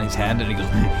lean on his hand, and he goes...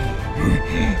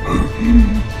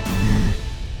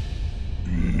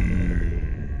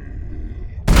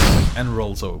 and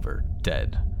rolls over,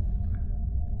 dead.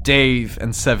 Dave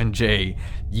and 7J,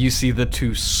 you see the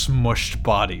 2 smushed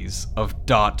bodies of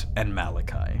Dot and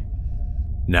Malachi.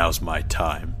 Now's my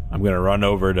time. I'm gonna run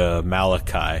over to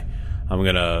Malachi. I'm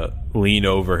gonna lean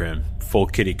over him, full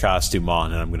kitty costume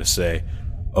on, and I'm gonna say,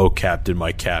 "Oh, Captain,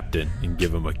 my captain," and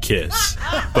give him a kiss.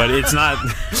 But it's not...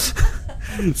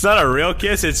 It's not a real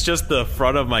kiss, it's just the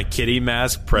front of my kitty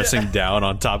mask pressing down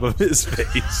on top of his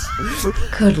face.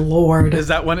 Good lord. Is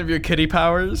that one of your kitty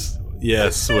powers?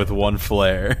 Yes, with 1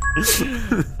 flare.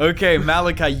 Okay,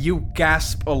 Malachi, you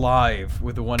gasp alive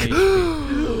with 1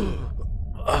 HP.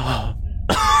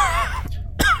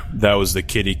 That was the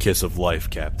kitty kiss of life,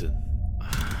 Captain.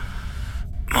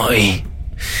 My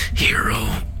hero.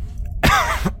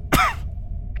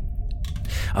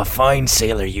 A fine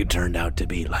sailor you turned out to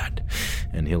be, lad.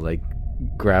 And he'll, like,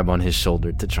 grab on his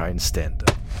shoulder to try and stand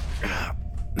up.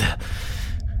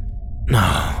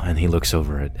 No. And he looks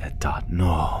over at Dot.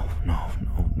 No.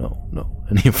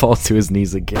 And he falls to his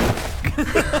knees again.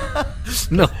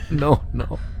 No.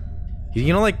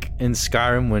 You know, like, in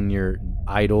Skyrim when you're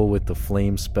idle with the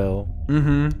flame spell?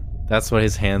 Mm-hmm. That's what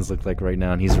his hands look like right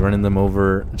now, and he's running them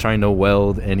over, trying to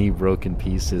weld any broken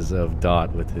pieces of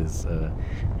Dot with his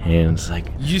hands. Like,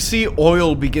 you see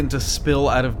oil begin to spill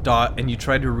out of Dot, and you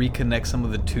try to reconnect some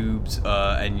of the tubes,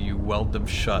 and you weld them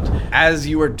shut. As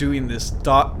you are doing this,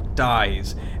 Dot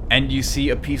dies, and you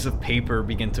see a piece of paper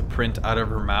begin to print out of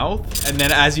her mouth, and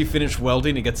then as you finish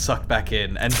welding, it gets sucked back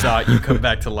in, and Dot, you come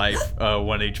back to life,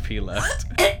 1 HP left.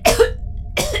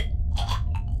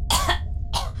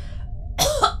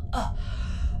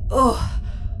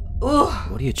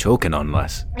 What are you choking on,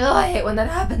 Les? Oh, I hate when that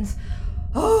happens.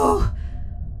 Oh,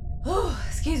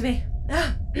 excuse me.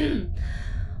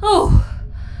 Oh,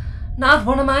 not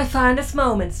one of my finest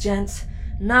moments, gents.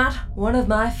 Not one of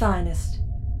my finest.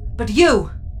 But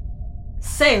you,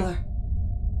 sailor,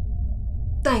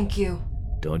 thank you.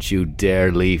 Don't you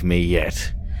dare leave me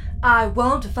yet. I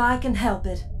won't if I can help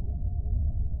it.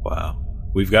 Wow.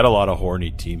 We've got a lot of horny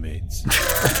teammates.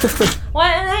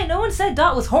 Well, hey, no one said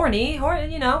Dot was horny.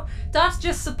 You know, Dot's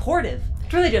just supportive.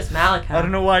 It's really just Malachi. I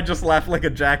don't know why I just laughed like a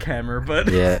jackhammer,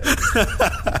 but... Yeah.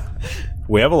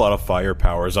 We have a lot of fire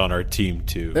powers on our team,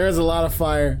 too. There's a lot of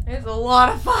fire. There's a lot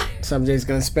of fire. Samjay's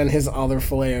gonna spend his other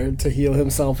flare to heal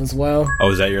himself as well.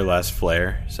 Oh, is that your last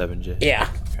flare, 7J? Yeah.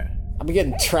 Okay. I'm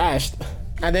getting trashed.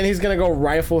 And then he's gonna go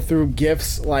rifle through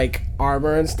Gift's, like,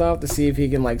 armor and stuff to see if he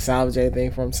can, like, salvage anything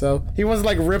for himself. He wants to,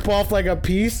 like, rip off, like, a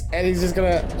piece, and he's just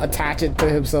gonna attach it to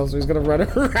himself, so he's gonna run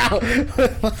around with,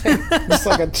 like, just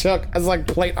like a chuck as, like,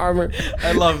 plate armor.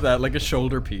 I love that, like a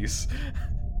shoulder piece.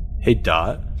 Hey,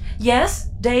 Dot. Yes,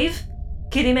 Dave?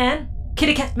 Kitty man?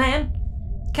 Kitty cat man?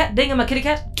 Cat ding, I'm a kitty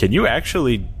cat? Can you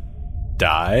actually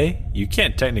die? You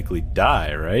can't technically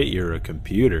die, right? You're a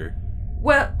computer.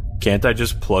 Well, Can't I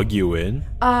just plug you in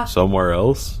somewhere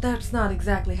else? that's not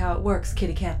exactly how it works,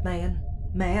 kitty cat man.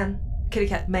 Man. Kitty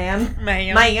cat man.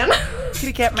 Man. Man.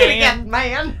 Kitty cat Kitty cat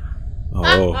man.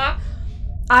 Oh.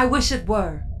 I wish it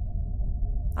were.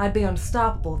 I'd be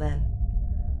unstoppable then.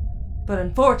 But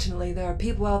unfortunately, there are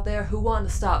people out there who want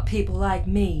to stop people like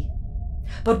me.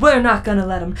 But we're not gonna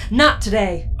let them. Not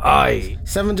today.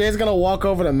 7J's gonna walk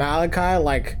over to Malachi,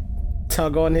 like,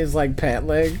 tug on his, like, pant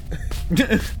leg.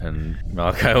 And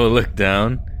Malachi will look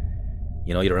down.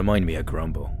 You know, you remind me of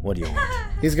Grumble. What do you want?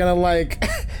 He's gonna, like,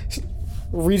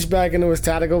 reach back into his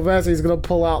tactical vest. He's gonna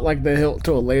pull out, like, the hilt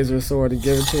to a laser sword and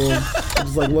give it to him.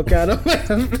 Just, like, look at him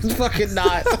and fucking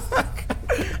nod.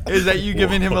 Is that you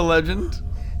giving him a legend?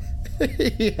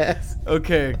 Yes.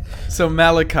 Okay, so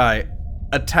Malachi,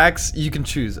 attacks, you can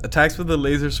choose. Attacks with the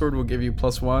laser sword will give you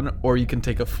 +1, or you can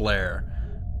take a flare.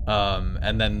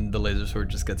 And then the laser sword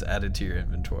just gets added to your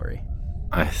inventory.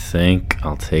 I think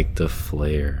I'll take the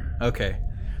flare. Okay.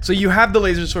 So you have the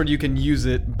laser sword, you can use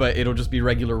it, but it'll just be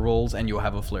regular rolls and you'll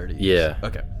have a flare to use. Yeah.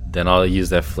 Okay. Then I'll use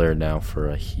that flare now for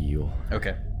a heal.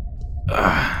 Okay.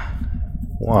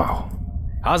 Wow.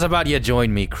 How's about you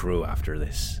join me crew after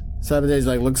this? 7J's,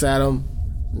 like, looks at him.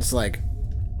 Just, like,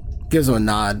 gives him a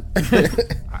nod.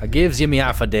 I gives you me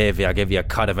half a day if I give you a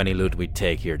cut of any loot we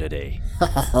take here today.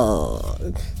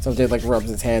 7J, like, rubs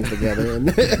his hands together.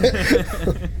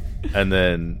 And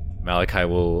then Malachi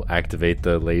will activate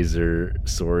the laser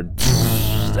sword.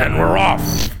 And we're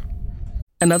off!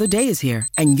 Another day is here,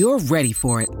 and you're ready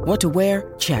for it. What to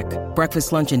wear? Check.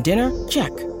 Breakfast, lunch, and dinner?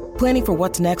 Check. Planning for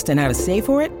what's next and how to save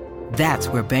for it? That's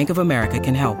where Bank of America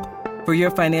can help. For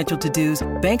your financial to-dos,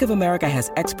 Bank of America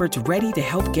has experts ready to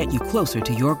help get you closer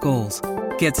to your goals.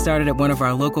 Get started at one of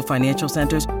our local financial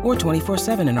centers or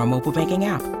 24/7 in our mobile banking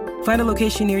app. Find a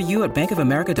location near you at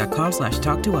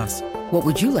bankofamerica.com/talktous. What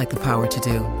would you like the power to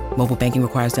do? Mobile banking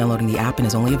requires downloading the app and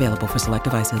is only available for select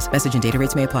devices. Message and data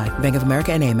rates may apply. Bank of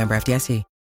America NA, member FDIC.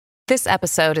 This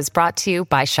episode is brought to you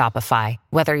by Shopify.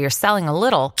 Whether you're selling a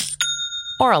little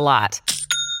or a lot,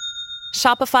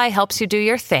 Shopify helps you do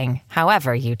your thing,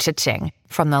 however you cha-ching.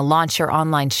 From the launch your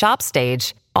online shop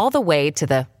stage, all the way to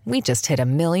the we just hit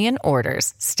 1 million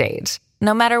orders stage.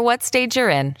 No matter what stage you're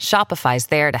in, Shopify's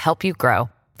there to help you grow.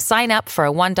 Sign up for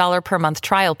a $1 per month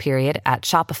trial period at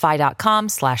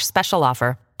shopify.com/special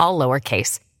offer, all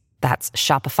lowercase. That's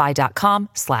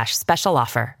shopify.com/special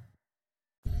offer.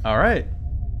 All right.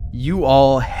 You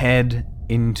all head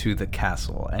into the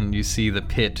castle and you see the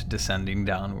pit descending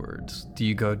downwards. Do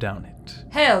you go down it?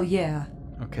 Hell yeah.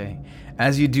 Okay.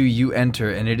 As you do, you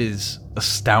enter and it is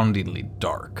astoundingly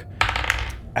dark.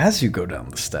 As you go down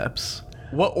the steps,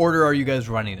 what order are you guys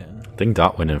running in? I think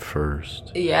Dot went in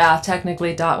first. Yeah,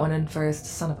 technically Dot went in first.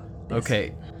 Son of a bitch.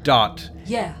 Okay. Dot.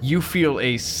 Yeah. You feel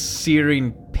a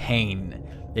searing pain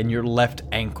in your left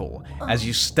ankle as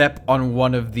you step on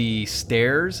one of the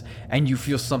stairs and you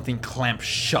feel something clamp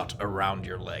shut around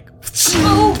your leg.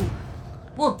 Oh!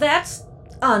 Well, that's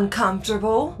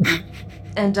uncomfortable.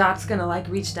 And Dot's gonna, like,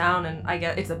 reach down and I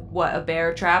guess it's a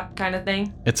bear trap kind of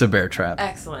thing? It's a bear trap.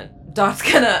 Excellent. Dot's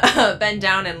gonna bend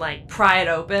down and, like, pry it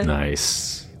open.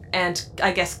 Nice. And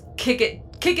I guess kick it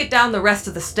down the rest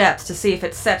of the steps to see if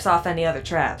it sets off any other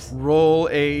traps. Roll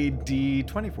a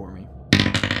d20 for me.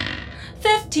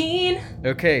 15.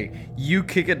 Okay, you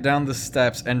kick it down the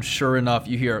steps, and sure enough,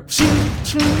 you hear ching,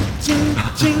 ching, ching,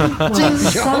 ching, ching.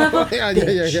 Son of a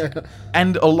bitch. Yeah.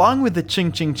 And along with the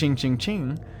ching, ching, ching, ching,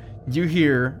 ching, you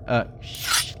hear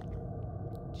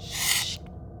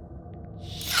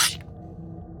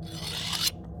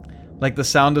like the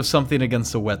sound of something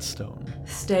against a whetstone.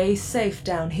 Stay safe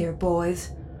down here,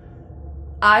 boys.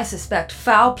 I suspect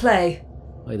foul play.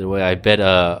 Either way, I bet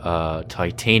a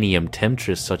titanium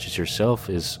temptress such as yourself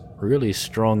is really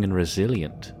strong and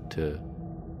resilient to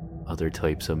other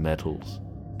types of metals.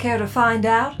 Care to find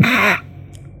out?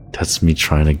 That's me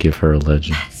trying to give her a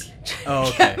legend. Oh,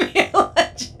 okay.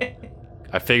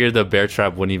 I figured the bear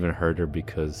trap wouldn't even hurt her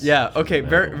because... Yeah, okay,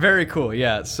 very very cool,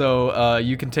 yeah. So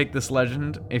you can take this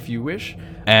legend if you wish,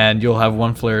 and you'll have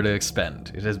 1 flare to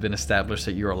expend. It has been established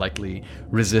that you are likely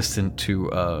resistant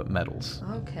to metals.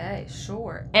 Okay,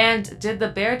 sure. And did the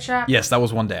bear trap... Yes, that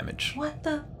was 1 damage. What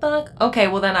the fuck? Okay,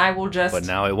 well then I will just... But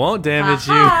now it won't damage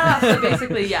you. So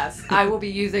basically, yes, I will be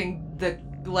using the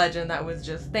legend that was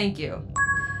just... Thank you.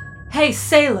 Hey,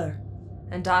 sailor.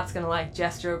 And Dot's gonna like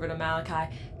gesture over to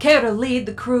Malachi. Care to lead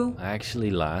the crew?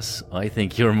 Actually, lass, I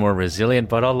think you're more resilient,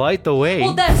 but I'll light the way.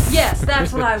 Well,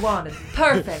 that's what I wanted.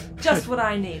 Perfect. Just what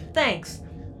I need. Thanks.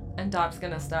 And Dot's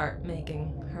gonna start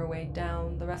making her way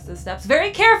down the rest of the steps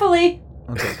very carefully.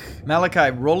 Okay.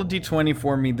 Malachi, roll a d20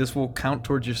 for me. This will count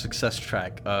towards your success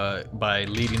track by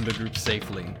leading the group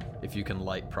safely, if you can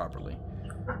light properly.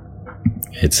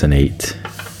 It's an 8.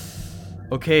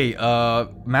 Okay,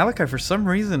 Malachi, for some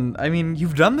reason, I mean,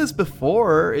 you've done this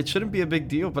before. It shouldn't be a big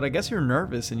deal, but I guess you're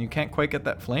nervous and you can't quite get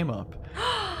that flame up.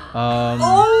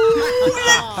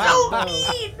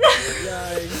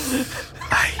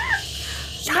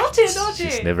 Don't you?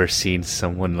 She's never seen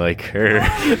someone like her.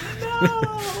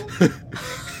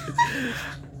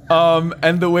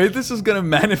 And the way this is gonna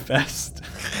manifest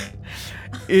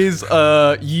is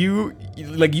you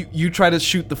try to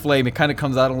shoot the flame. It kind of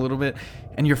comes out a little bit,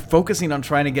 and you're focusing on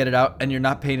trying to get it out, and you're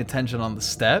not paying attention on the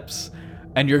steps,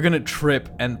 and you're gonna trip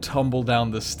and tumble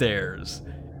down the stairs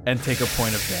and take a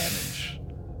point of damage.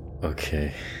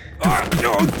 Okay.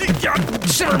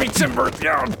 Shiver me timber!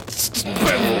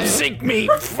 Sink me!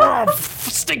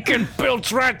 Stinking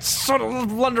bilge rat, son of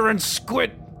blundering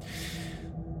squid!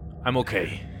 I'm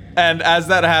okay. And as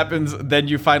that happens, then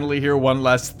you finally hear one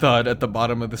last thud at the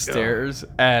bottom of the stairs,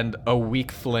 and a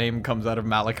weak flame comes out of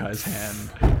Malachi's hand,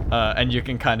 and you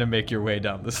can kind of make your way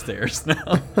down the stairs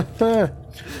now.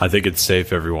 I think it's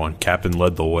safe, everyone. Captain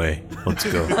led the way. Let's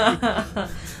go.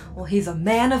 Well, he's a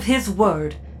man of his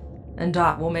word. And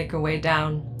Dot will make her way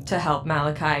down to help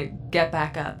Malachi get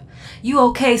back up. You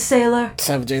okay, sailor?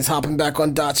 7J's hopping back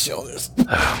on Dot's shoulders.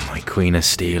 Oh, my queen of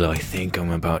steel, I think I'm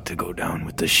about to go down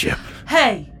with the ship.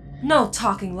 Hey, no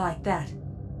talking like that.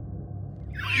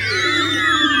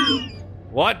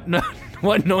 What? No,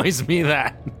 what noise me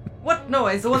that? What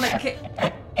noise? The one that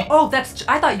Oh,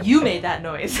 I thought you made that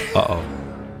noise. Uh-oh.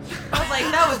 I was like,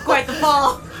 that was quite the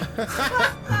fall.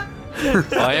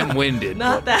 I am winded.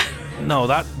 Not that. No,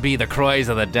 that be the cries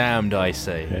of the damned, I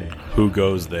say. Hey, who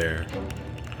goes there?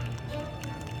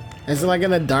 Is it like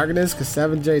in the darkness? Because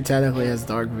 7J technically has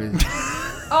dark vision.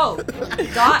 Oh,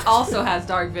 Dot also has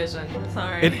dark vision.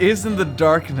 Sorry. It is in the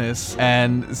darkness,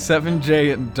 and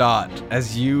 7J and Dot,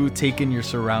 as you take in your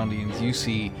surroundings, you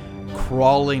see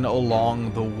crawling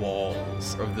along the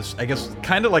walls of this, I guess,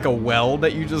 kind of like a well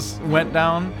that you just went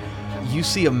down. You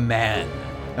see a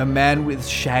man with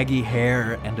shaggy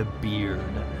hair and a beard.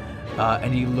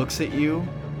 And he looks at you,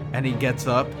 and he gets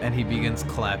up, and he begins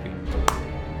clapping.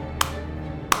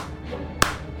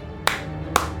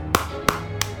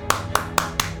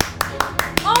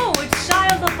 Oh, it's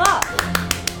Shia LaBeouf.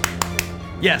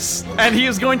 Yes, and he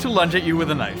is going to lunge at you with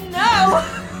a knife. No!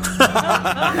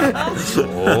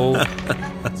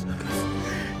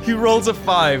 He rolls a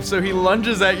 5, so he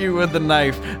lunges at you with the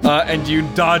knife, and you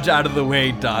dodge out of the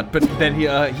way, Dot. But then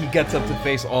he gets up to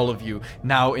face all of you.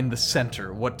 Now in the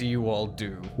center, what do you all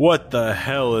do? What the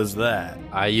hell is that?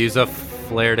 I use a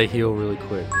flare to heal really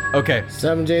quick. Okay.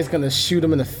 7J's gonna shoot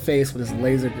him in the face with his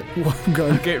laser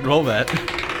gun. Okay, roll that.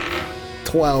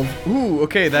 12. Ooh,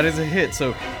 okay, that is a hit.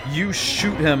 So you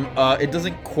shoot him. It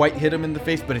doesn't quite hit him in the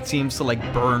face, but it seems to like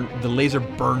burn. The laser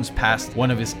burns past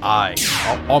one of his eyes,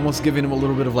 almost giving him a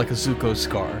little bit of like a Zuko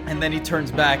scar. And then he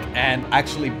turns back and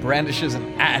actually brandishes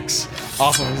an axe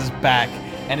off of his back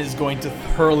and is going to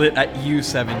hurl it at you,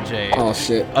 7J. Oh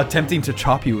shit! Attempting to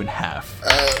chop you in half.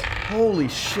 Holy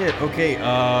shit. Okay,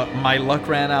 my luck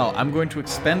ran out. I'm going to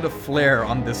expend a flare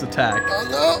on this attack. Oh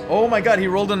no! Oh my god, he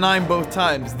rolled a 9 both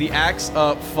times. The axe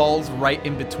falls right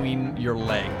in between your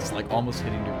legs, like almost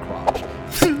hitting your crotch.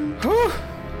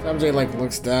 7J like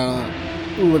looks down,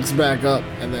 looks back up,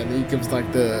 and then he gives like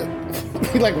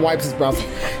he like wipes his brow.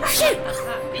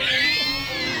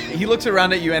 He looks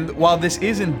around at you, and while this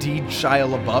is indeed Shia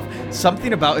LaBeouf,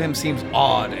 something about him seems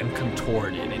odd and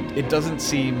contorted. It doesn't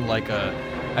seem like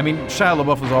I mean, Shia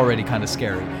LaBeouf was already kind of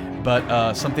scary,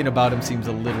 but something about him seems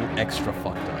a little extra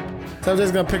fucked up. So I'm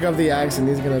just gonna pick up the axe and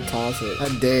he's gonna toss it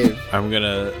at Dave. I'm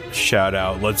gonna shout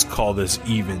out, let's call this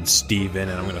even Steven,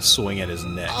 and I'm gonna swing at his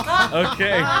neck.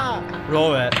 Okay,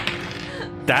 roll that.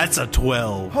 That's a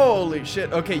 12. Holy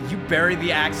shit. Okay, you bury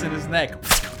the axe in his neck.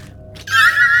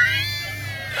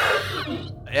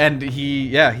 And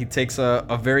he takes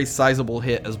a very sizable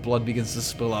hit as blood begins to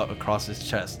spill out across his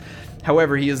chest.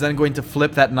 However, he is then going to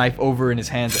flip that knife over in his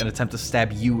hands and attempt to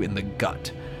stab you in the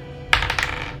gut.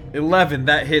 11,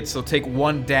 that hits, so take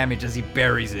 1 damage as he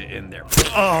buries it in there.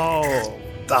 Oh!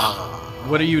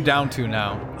 What are you down to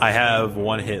now? I have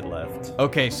 1 hit left.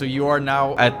 Okay, so you are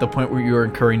now at the point where you are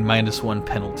incurring -1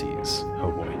 penalties.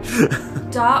 Oh boy.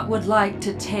 Dot would like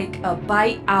to take a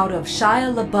bite out of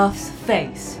Shia LaBeouf's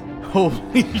face.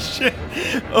 Holy shit.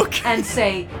 Okay. And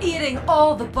say, eating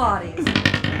all the bodies.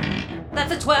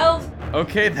 That's a 12.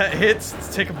 Okay, that hits.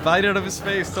 Let's take a bite out of his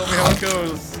face. Tell me how it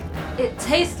goes. It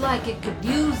tastes like it could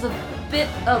use a bit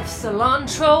of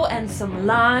cilantro and some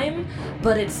lime,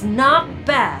 but it's not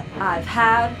bad. I've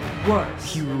had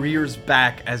worse. He rears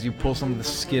back as you pull some of the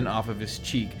skin off of his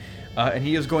cheek, and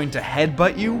he is going to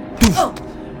headbutt you. Oh.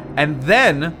 And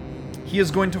then he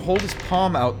is going to hold his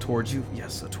palm out towards you.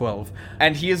 Yes, a 12.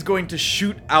 And he is going to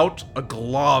shoot out a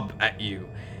glob at you.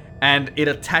 And it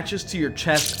attaches to your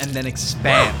chest and then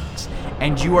expands.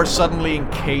 And you are suddenly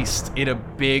encased in a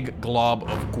big glob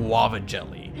of guava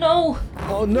jelly. No.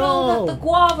 Oh No, not the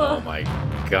guava. Oh my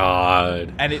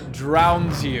god. And it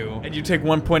drowns you. And you take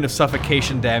 1 point of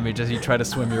suffocation damage as you try to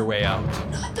swim your way out.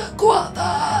 Not the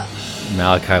guava.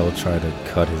 Malachi will try to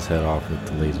cut his head off with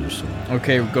the laser sword.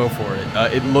 Okay, go for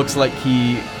it. It looks like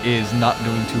he is not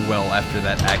doing too well after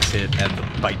that axe hit and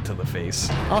the bite to the face.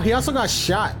 Oh, he also got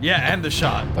shot. Yeah, and the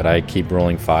shot. But I keep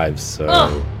rolling 5s,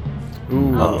 so...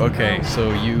 Ooh, okay,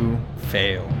 so you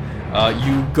fail.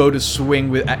 You go to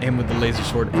swing at him with the laser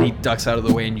sword, and he ducks out of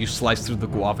the way, and you slice through the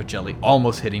guava jelly,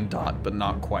 almost hitting Dot, but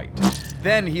not quite.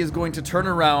 Then he is going to turn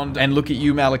around and look at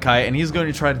you, Malachi, and he's going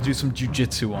to try to do some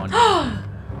jujitsu on you.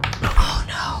 Oh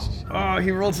no. Oh,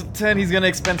 he rolls a 10, he's gonna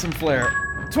expend some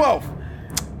flair. 12!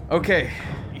 Okay.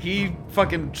 He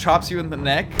fucking chops you in the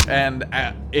neck, and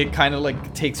it kind of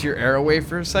like takes your air away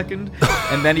for a second,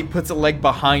 and then he puts a leg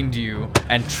behind you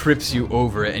and trips you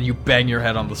over it, and you bang your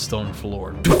head on the stone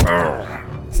floor.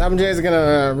 7J is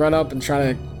gonna run up and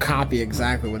try to copy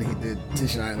exactly what he did to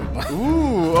Shia.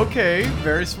 Ooh, okay,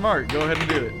 very smart. Go ahead and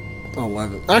do it.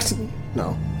 11. Actually,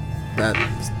 no. That.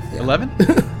 Yeah. 11?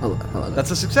 11.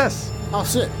 That's a success. Oh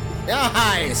shit.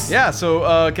 Nice. Yeah,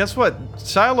 so guess what?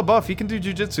 Shia LaBeouf, he can do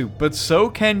jujitsu, but so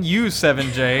can you,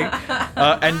 7J.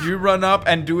 And you run up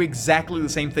and do exactly the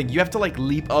same thing. You have to like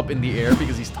leap up in the air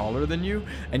because he's taller than you,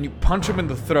 and you punch him in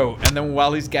the throat, and then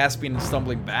while he's gasping and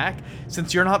stumbling back,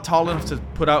 since you're not tall enough to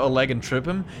put out a leg and trip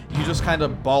him, you just kind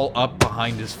of ball up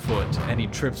behind his foot, and he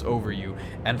trips over you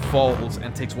and falls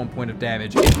and takes 1 point of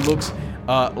damage. It looks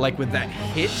like with that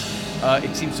hit,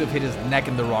 it seems to have hit his neck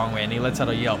in the wrong way, and he lets out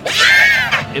a yelp.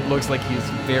 It looks like he is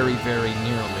very, very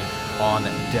nearly on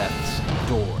death's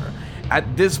door.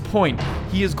 At this point,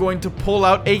 he is going to pull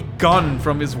out a gun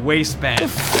from his waistband. The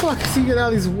fuck is he getting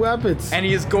out these weapons? And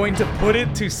he is going to put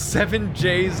it to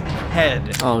 7J's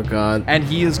head. Oh god. And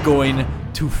he is going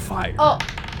to fire. Oh.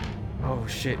 Oh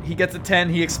shit. He gets a 10.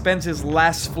 He expends his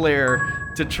last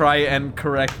flare to try and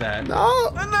correct that.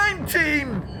 No. A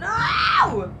 19!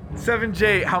 No!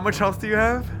 7J, how much health do you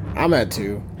have? I'm at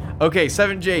 2. Okay,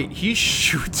 7J, he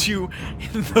shoots you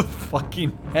in the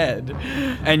fucking head,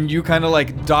 and you kind of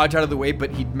like dodge out of the way, but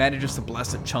he manages to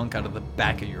blast a chunk out of the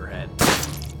back of your head.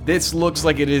 This looks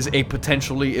like it is a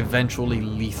potentially, eventually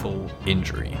lethal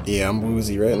injury. Yeah, I'm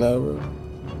woozy right now, bro.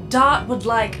 Dot would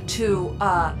like to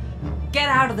get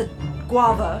out of the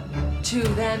guava to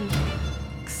then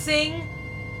sing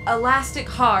Elastic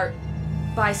Heart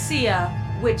by Sia,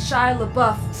 which Shia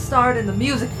LaBeouf starred in the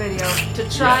music video, to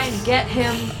try and get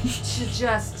him to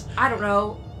just, I don't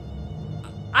know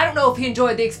if he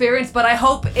enjoyed the experience, but I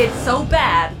hope it's so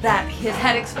bad that his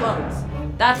head explodes.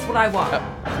 That's what I want.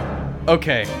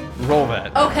 Okay, roll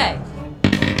that. Okay.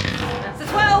 That's a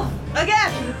 12,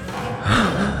 again!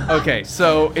 Okay,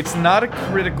 so it's not a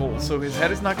critical, so his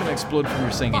head is not going to explode from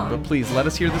your singing, but please, let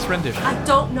us hear this rendition. I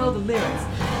don't know the lyrics.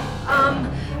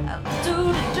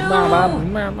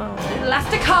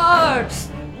 Elastic Heart.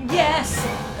 Yes,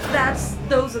 that's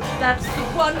the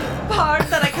one part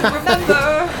that I can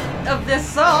remember of this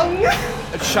song.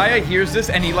 Shia hears this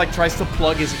and he like tries to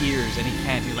plug his ears and he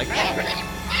can't. He's like,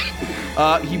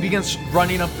 he begins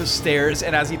running up the stairs,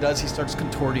 and as he does, he starts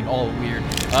contorting all weird.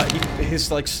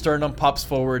 His like sternum pops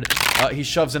forward. He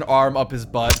shoves an arm up his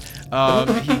butt.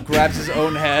 He grabs his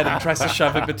own head and tries to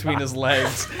shove it between his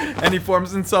legs, and he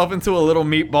forms himself into a little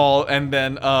meatball, and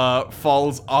then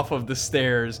falls off of the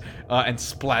stairs and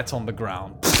splats on the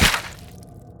ground.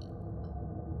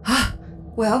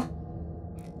 Well,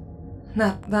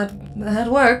 that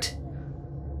worked.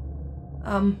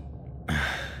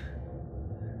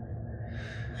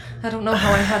 I don't know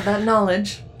how I had that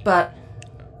knowledge, but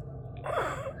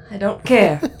I don't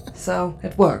care. So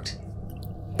it worked.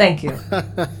 Thank you.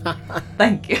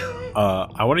 Thank you.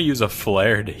 I want to use a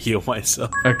flare to heal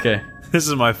myself. Okay. This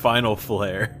is my final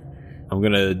flare. I'm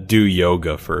gonna do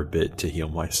yoga for a bit to heal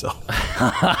myself.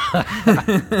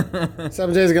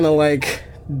 7J's gonna like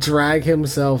drag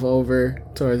himself over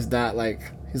towards that,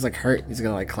 like he's like hurt. He's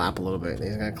gonna like clap a little bit.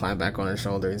 He's gonna climb back on her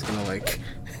shoulder. He's gonna like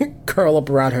curl up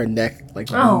around her neck like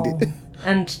wounded.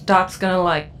 And Dot's gonna,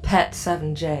 like, pet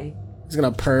 7J. He's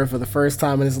gonna purr for the first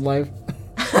time in his life.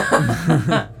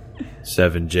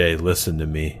 7J, listen to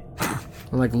me.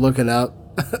 I'm like looking up.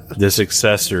 This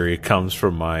accessory comes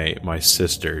from my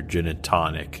sister, Gin and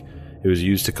Tonic. It was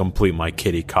used to complete my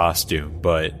kitty costume,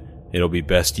 but it'll be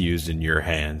best used in your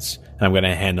hands. And I'm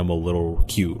gonna hand him a little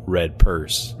cute red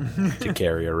purse to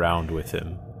carry around with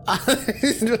him.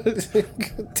 He's gonna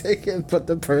take it and put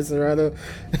the purse around him.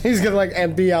 He's gonna like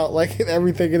empty out like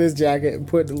everything in his jacket and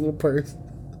put in the little purse.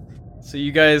 So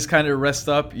you guys kind of rest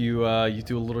up, you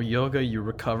do a little yoga, you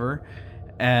recover,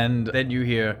 and then you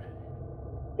hear,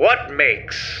 "What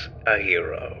makes a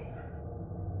hero?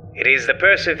 It is the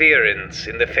perseverance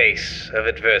in the face of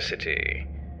adversity.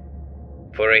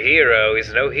 For a hero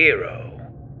is no hero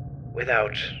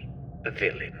without a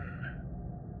villain.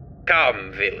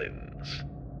 Come, villains,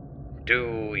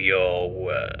 do your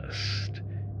worst."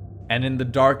 and in the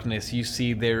darkness you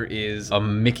see there is a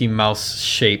Mickey Mouse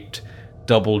shaped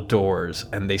double doors,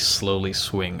 and they slowly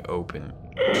swing open.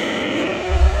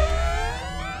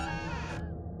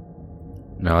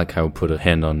 Malachi will put a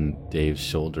hand on Dave's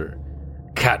shoulder.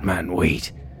 Catman,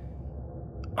 wait.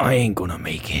 I ain't gonna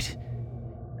make it.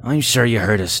 I'm sure you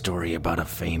heard a story about a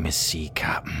famous sea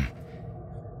captain.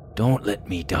 Don't let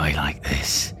me die like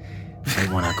this. I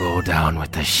wanna go down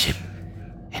with the ship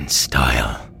in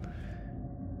style.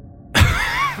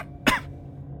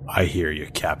 I hear you,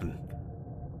 Captain.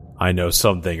 I know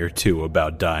something or two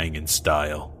about dying in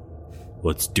style.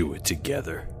 Let's do it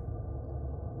together.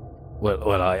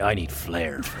 Well, I need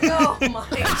flair. Oh my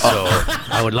So,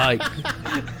 I would like,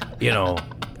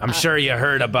 I'm sure you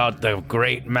heard about the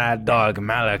great mad dog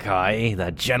Malachi,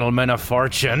 the gentleman of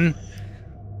fortune.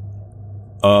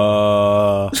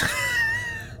 Huh.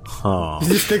 He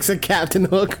just sticks a Captain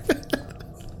Hook.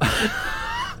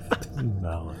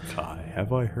 Malachi,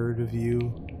 have I heard of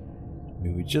you? I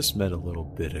mean, we just met a little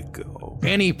bit ago.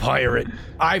 Any pirate.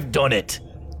 I've done it.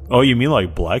 Oh, you mean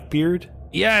like Blackbeard?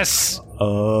 Yes.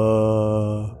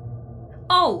 Oh,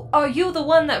 are you the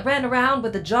one that ran around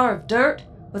with a jar of dirt?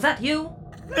 Was that you?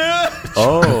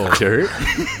 Oh, dirt?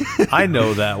 I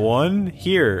know that one.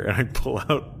 Here, and I pull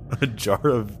out a jar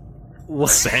of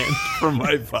sand from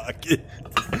my pocket.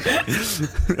 I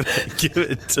give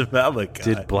it to Malachi.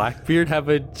 Did Blackbeard have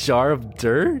a jar of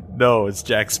dirt? No, it's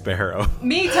Jack Sparrow.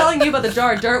 Me telling you about the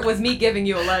jar of dirt was me giving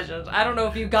you a legend. I don't know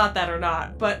if you got that or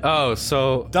not, but... Oh,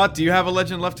 so... Dot, do you have a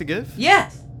legend left to give?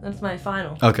 Yes! That's my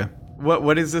final. Okay.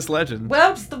 What is this legend?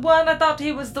 Well, it's the one, I thought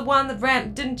he was the one that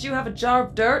ran... Didn't you have a jar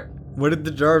of dirt? What did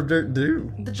the jar of dirt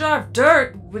do? The jar of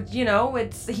dirt,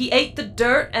 he ate the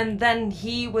dirt and then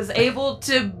he was able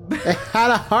to... It had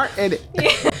a heart in it.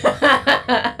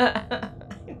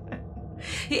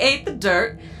 He ate the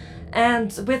dirt,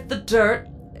 and with the dirt,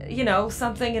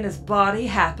 something in his body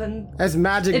happened. That's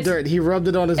magic dirt. He rubbed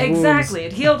it on his wounds. Exactly.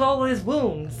 It healed all his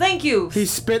wounds. Thank you. He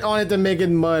spit on it to make it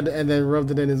mud and then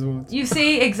rubbed it in his wounds. You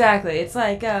see, exactly. It's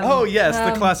like, oh, yes,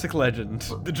 the classic legend.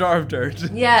 The jar of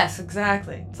dirt. Yes,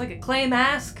 exactly. It's like a clay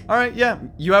mask. Alright, yeah.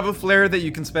 You have a flare that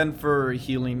you can spend for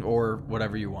healing or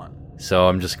whatever you want. So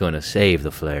I'm just going to save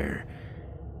the flare.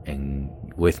 And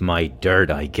with my dirt,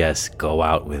 I guess, go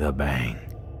out with a bang.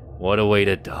 What a way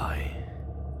to die.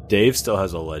 Dave still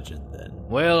has a legend then.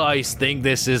 Well, I think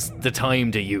this is the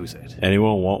time to use it.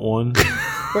 Anyone want one?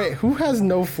 Wait, who has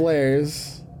no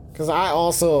flares? Because I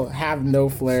also have no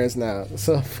flares now.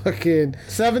 So fucking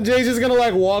 7J's just gonna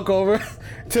like walk over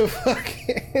to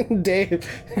fucking Dave.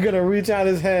 Gonna reach out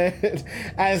his hand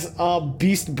as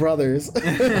Beast Brothers.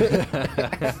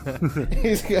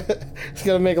 he's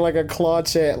gonna make like a claw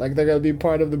chant, like they're gonna be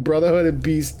part of the Brotherhood of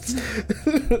Beasts.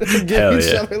 Give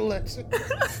each other legend.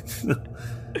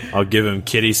 I'll give him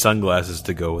kitty sunglasses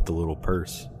to go with the little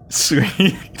purse.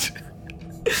 Sweet.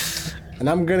 And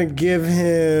I'm gonna give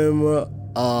him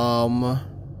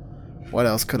what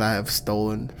else could I have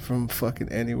stolen from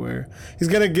fucking anywhere? He's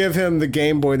gonna give him the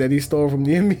Game Boy that he stole from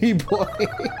the Amiibo Boy.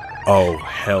 Oh,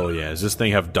 hell yeah. Does this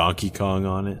thing have Donkey Kong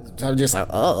on it? I'm just like,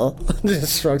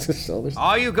 just shrugs his shoulders.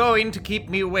 Are you going to keep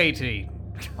me waiting?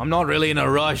 I'm not really in a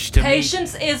rush to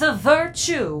Patience is a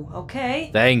virtue,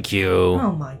 okay? Thank you.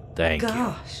 Oh my Thank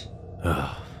gosh. you.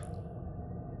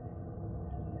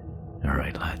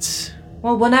 Alright, lads.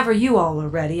 Well, whenever you all are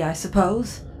ready, I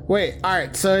suppose. Wait,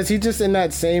 alright, so is he just in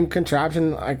that same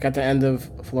contraption like at the end of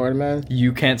Florida Man?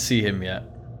 You can't see him yet.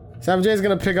 7J's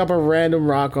gonna pick up a random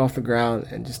rock off the ground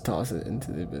and just toss it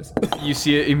into the abyss. You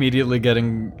see it immediately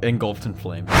getting engulfed in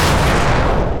flames.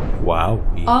 Wow.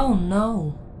 Oh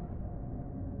no.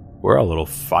 We're all little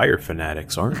fire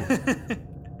fanatics, aren't we?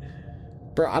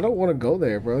 Bro, I don't want to go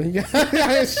there, bro. You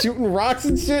guys shooting rocks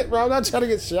and shit, bro. I'm not trying to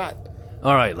get shot.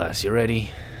 All right, lass, you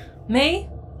ready? Me?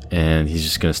 And he's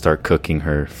just gonna start cooking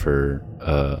her for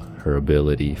her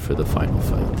ability for the final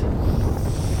fight.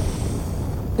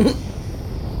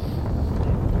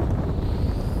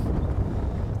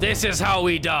 This is how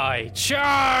we die.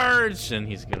 Charge! And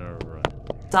he's gonna run.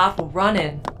 Stop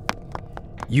running.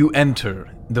 You enter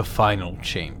the final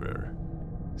chamber.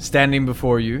 Standing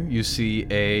before you, you see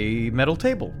a metal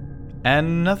table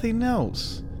and nothing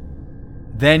else.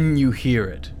 Then you hear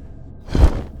it.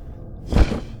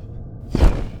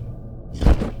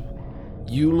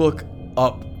 You look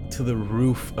up to the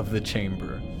roof of the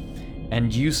chamber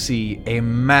and you see a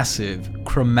massive,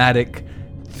 chromatic,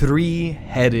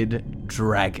 3-headed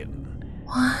dragon.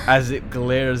 What? As it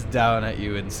glares down at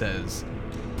you and says,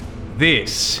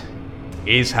 "This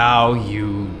is how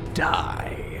you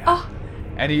die." Oh.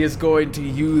 And he is going to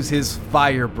use his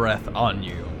fire breath on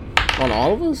you. On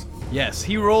all of us? Yes,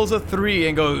 he rolls a 3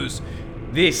 and goes,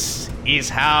 "This is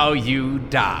how you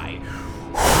die."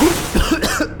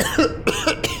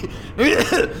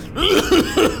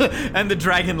 And the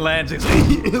dragon lands.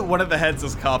 One of the heads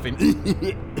is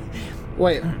coughing.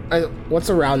 Wait, what's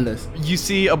around this? You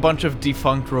see a bunch of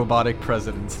defunct robotic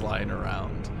presidents lying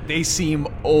around. They seem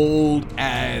old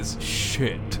as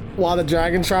shit. While the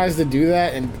dragon tries to do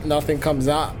that and nothing comes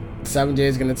out, 7J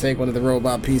is gonna take one of the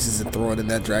robot pieces and throw it in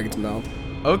that dragon's mouth.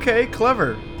 Okay,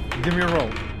 clever. Give me a roll.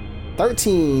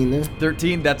 13.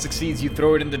 13, that succeeds. You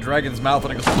throw it in the dragon's mouth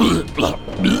and it goes...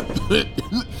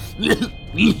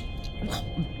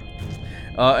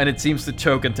 and it seems to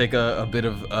choke and take a bit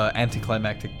of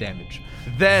anticlimactic damage.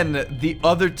 Then the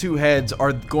other 2 heads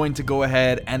are going to go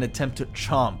ahead and attempt to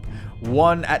chomp.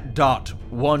 One at Dot,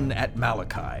 one at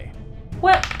Malachi.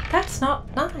 What? That's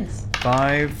not nice.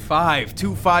 5.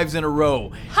 2 5s in a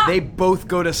row. Ha! They both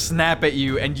go to snap at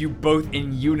you and you both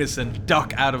in unison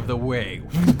duck out of the way.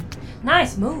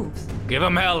 Nice moves. Give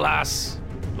him hell, lass.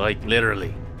 Like,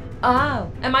 literally.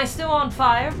 Oh, am I still on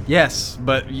fire? Yes,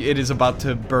 but it is about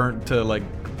to burn to, like,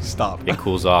 stop. It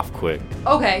cools off quick.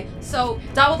 Okay, so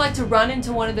Dot would like to run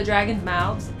into one of the dragon's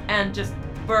mouths and just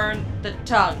burn the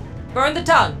tongue. Burn the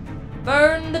tongue.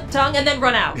 Burn the tongue and then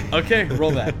run out. Okay,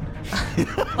 roll that.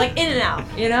 Like in and out,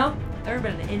 you know? Ever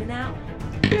been in and out?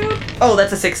 Oh,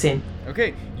 that's a 16.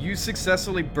 Okay, you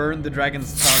successfully burned the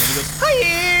dragon's tongue and he goes,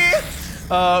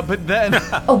 "Hi!" But then...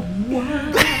 Oh,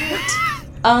 what?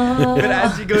 But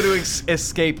as you go to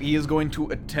escape, he is going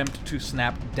to attempt to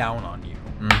snap down on you.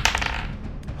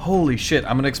 Holy shit,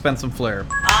 I'm gonna expend some flair.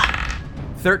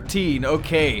 13,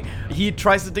 okay. He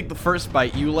tries to take the first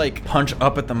bite. You, like, punch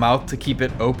up at the mouth to keep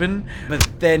it open, but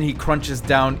then he crunches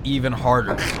down even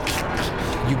harder.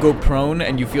 You go prone,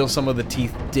 and you feel some of the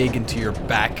teeth dig into your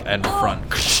back and front.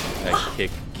 I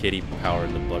kick Kitty Power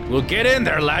in the butt. Well, get in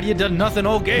there, lad. You done nothing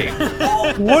all game.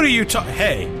 What are you talking?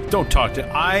 Hey, don't talk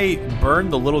to. I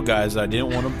burned the little guys I didn't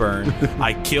want to burn.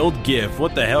 I killed Gif.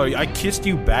 What the hell? I kissed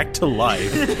you back to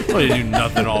life. I didn't do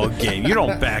nothing all game. You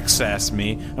don't backsass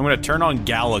me. I'm gonna turn on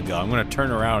Galaga. I'm gonna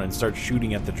turn around and start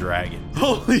shooting at the dragon.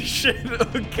 Holy shit,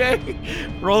 okay.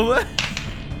 Roll that.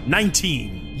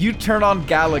 19. You turn on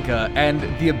Galaga, and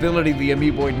the ability the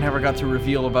Amiiboid never got to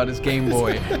reveal about his Game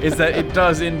Boy is that it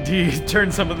does indeed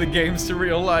turn some of the games to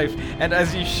real life. And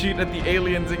as you shoot at the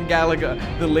aliens in Galaga,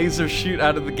 the lasers shoot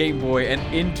out of the Game Boy and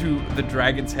into the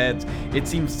dragon's heads. It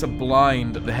seems to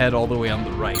blind the head all the way on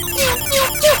the right.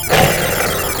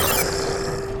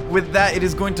 With that, it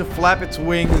is going to flap its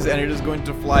wings, and it is going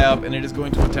to fly up, and it is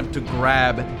going to attempt to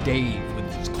grab Dave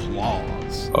with its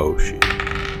claws. Oh, shit.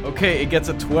 Okay, it gets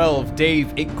a 12.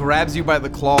 Dave, it grabs you by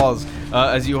the claws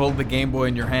as you hold the Game Boy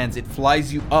in your hands. It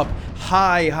flies you up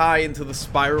high into the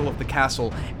spiral of the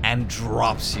castle and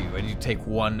drops you, and you take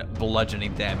 1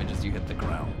 bludgeoning damage as you hit the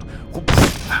ground.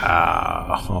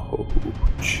 Ouch.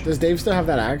 Does Dave still have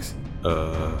that axe?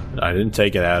 I didn't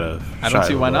take it out of I don't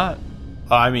see why Shiloh. not.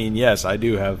 I mean, yes, I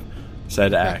do have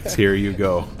said axe. Here you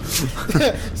go.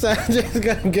 So I'm just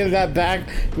gonna give that back,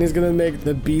 and he's gonna make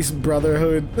the Beast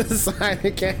Brotherhood sign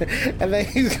again, and then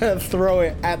he's gonna throw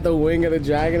it at the wing of the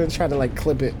dragon and try to like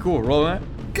clip it. Cool, roll that.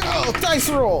 Go! Dice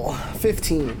roll!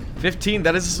 15. 15,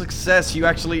 that is a success. You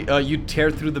actually, you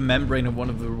tear through the membrane of one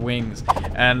of the wings,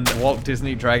 and Walt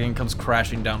Disney Dragon comes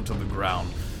crashing down to the ground.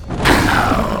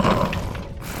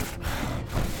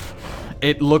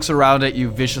 It looks around at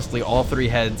you viciously, all 3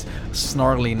 heads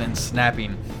snarling and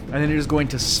snapping, and then it is going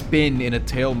to spin in a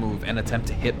tail move and attempt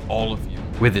to hit all of you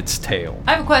with its tail.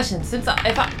 I have a question. Since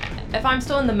if I'm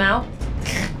still in the mouth.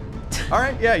 All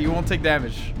right, yeah, you won't take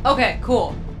damage. Okay,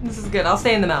 cool. This is good. I'll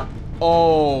stay in the mouth.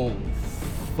 Oh,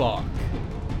 fuck.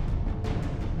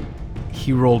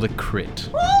 He rolled a crit.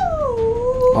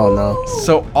 Oh no.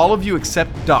 So all of you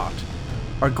except Dot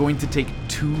are going to take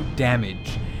 2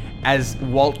 damage as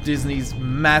Walt Disney's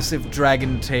massive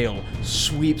dragon tail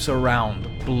sweeps around,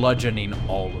 bludgeoning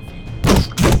all of you.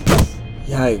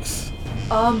 Yikes.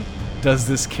 Does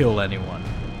this kill anyone?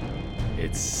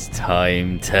 It's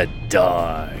time to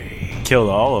die. Killed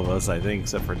all of us, I think,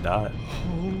 except for Dot.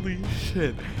 Holy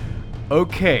shit.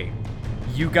 Okay,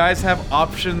 you guys have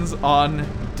options on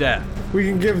death. We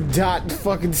can give Dot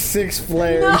fucking 6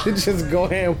 flares and just go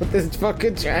ahead with this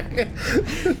fucking dragon.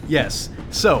 Yes,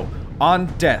 so on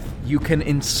death, you can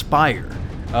inspire.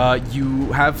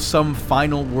 You have some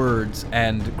final words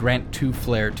and grant 2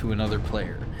 flare to another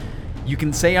player. You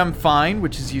can say I'm fine,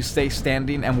 which is you stay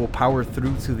standing and will power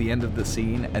through to the end of the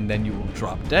scene, and then you will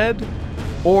drop dead.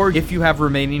 Or if you have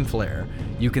remaining flare,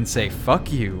 you can say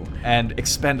fuck you and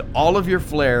expend all of your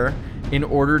flare in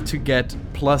order to get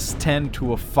plus 10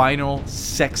 to a final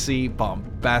sexy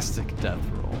bombastic death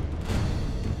roll.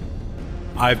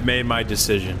 I've made my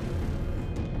decision.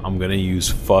 I'm gonna use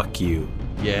fuck you.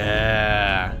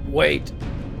 Yeah. Wait.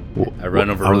 I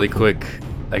run over really quick.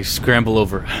 I scramble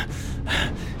over.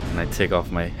 And I take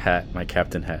off my hat, my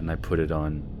captain hat, and I put it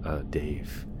on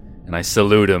Dave. And I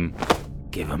salute him.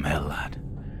 Give him hell, lad.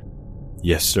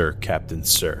 Yes, sir, Captain,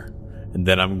 sir. And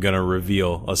then I'm gonna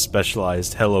reveal a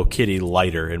specialized Hello Kitty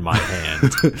lighter in my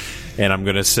hand. And I'm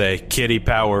gonna say, Kitty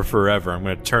power forever. I'm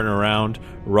gonna turn around,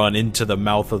 run into the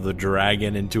mouth of the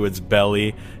dragon, into its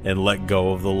belly, and let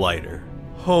go of the lighter.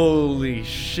 Holy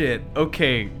shit.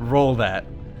 Okay, roll that.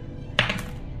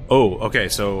 Oh, okay,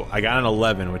 so I got an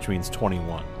 11, which means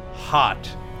 21. Hot.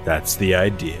 That's the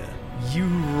idea. You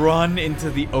run into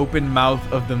the open mouth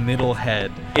of the middle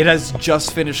head. It has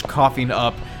just finished coughing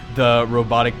up the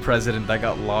robotic president that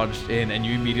got launched in, and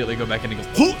you immediately go back and he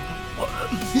goes,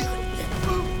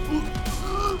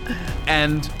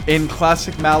 and in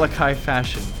classic Malachi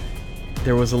fashion,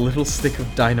 there was a little stick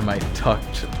of dynamite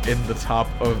tucked in the top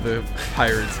of the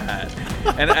pirate's hat.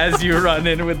 And as you run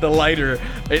in with the lighter,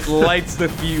 it lights the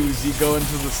fuse. You go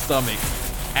into the stomach,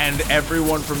 and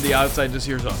everyone from the outside just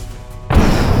hears a...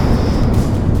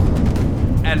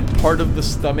 And part of the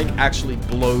stomach actually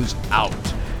blows out,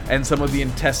 and some of the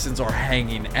intestines are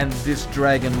hanging, and this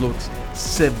dragon looks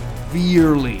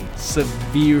severely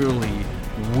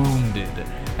wounded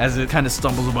as it kind of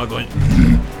stumbles about going...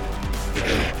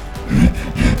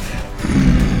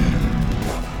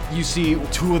 You see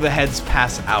 2 of the heads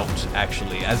pass out,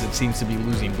 actually, as it seems to be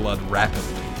losing blood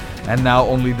rapidly. And now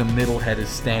only the middle head is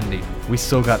standing. We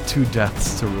still got 2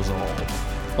 deaths to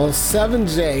resolve. Well,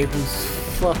 7J, who's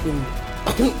fucking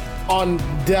on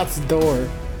death's door,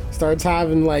 starts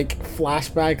having like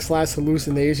flashbacks /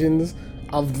 hallucinations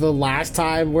of the last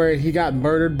time where he got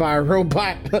murdered by a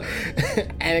robot.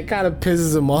 And it kind of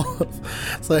pisses him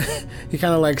off. So he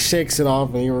kind of like shakes it off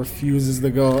and he refuses to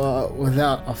go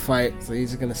without a fight. So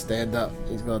he's gonna stand up.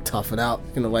 He's gonna tough it out.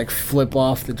 He's gonna like flip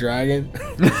off the dragon.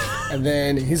 And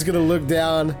then he's gonna look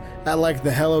down at like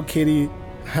the Hello Kitty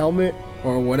helmet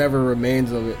or whatever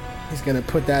remains of it. He's gonna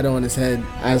put that on his head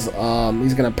as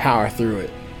he's gonna power through it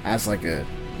as like a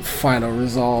final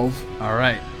resolve. All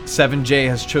right. 7J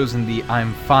has chosen the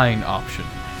I'm fine option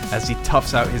as he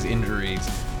toughs out his injuries,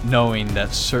 knowing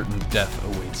that certain death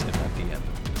awaits him at the end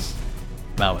of this.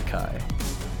 Malachi,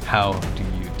 how do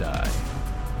you die?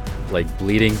 Like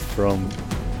bleeding from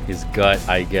his gut,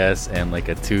 I guess, and like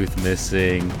a tooth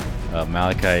missing.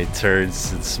 Malachi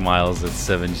turns and smiles at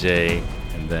 7J,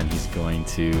 and then he's going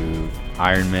to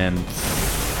Iron Man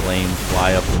flame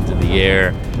fly up into the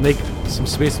air, make some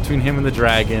space between him and the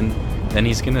dragon. Then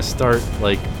he's gonna start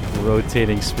like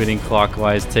rotating, spinning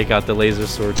clockwise, take out the laser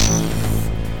sword,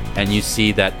 and you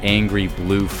see that angry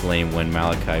blue flame when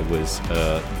Malachi was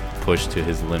pushed to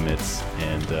his limits,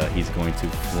 and he's going to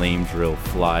flame drill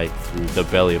fly through the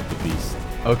belly of the beast.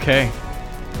 Okay,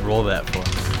 roll that for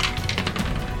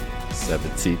me.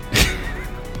 17.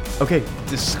 Okay,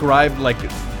 describe like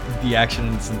the action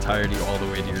in its entirety all the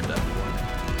way to your death.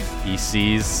 He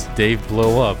sees Dave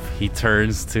blow up. He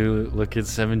turns to look at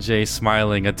 7J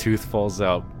smiling. A tooth falls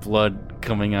out. Blood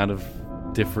coming out of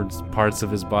different parts of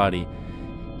his body.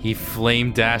 He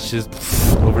flame dashes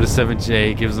over to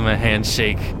 7J, gives him a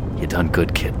handshake. You done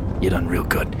good, kid. You done real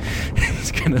good.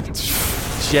 He's gonna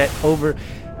jet over.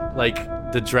 Like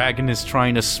the dragon is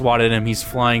trying to swat at him. He's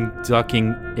flying,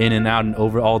 ducking in and out and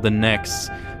over all the necks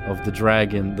of the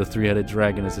dragon, the 3-headed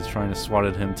dragon, as it's trying to swat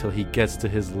at him till he gets to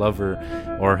his lover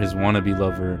or his wannabe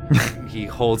lover. He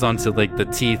holds onto like the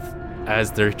teeth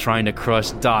as they're trying to crush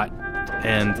Dot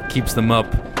and keeps them up.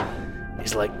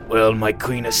 He's like, well, my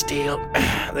queen of steel,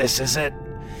 this is it.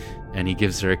 And he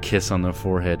gives her a kiss on the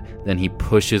forehead. Then he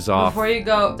pushes off. Before you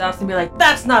go, Dot's gonna be like,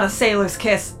 "That's not a sailor's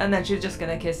kiss," and then she's just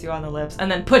gonna kiss you on the lips, and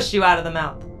then push you out of the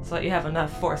mouth, so that you have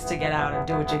enough force to get out and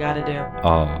do what you gotta do.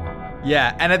 Oh.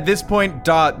 Yeah, and at this point,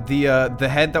 Dot, the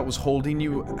head that was holding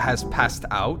you has passed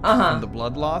out from the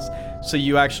blood loss. So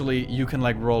you can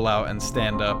like roll out and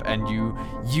stand up, and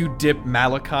you dip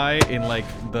Malachi in like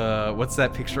what's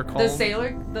that picture called? The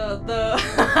sailor, the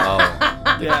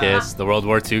Kiss, the World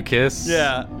War II kiss.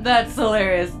 Yeah. That's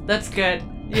hilarious. That's good.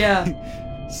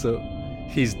 Yeah. So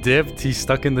he's dipped, he's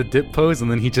stuck in the dip pose, and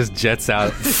then he just jets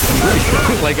out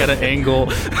like at an angle.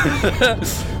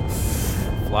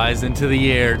 Flies into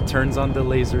the air, turns on the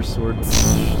laser sword,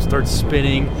 starts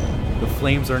spinning. The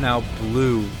flames are now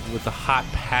blue with a hot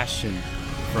passion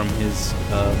from his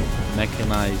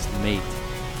mechanized mate.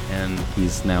 And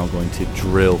he's now going to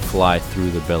fly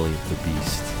through the belly of the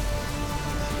beast.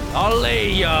 I'll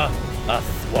lay ya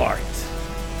athwart.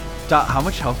 Dot, how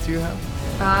much health do you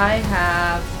have? I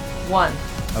have 1.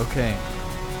 Okay.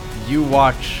 You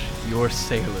watch your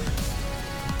sailor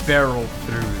barrel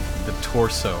through the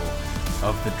torso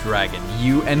of the dragon.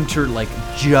 You enter like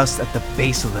just at the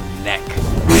base of the neck,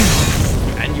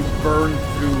 and you burn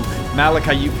through.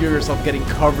 Malachi, you feel yourself getting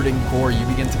covered in gore. You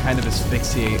begin to kind of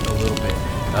asphyxiate a little bit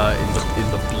in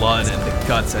the blood and the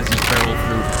guts as you barrel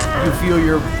through. You feel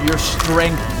your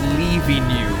strength leaving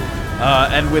you,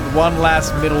 and with one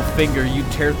last middle finger, you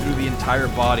tear through the entire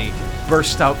body,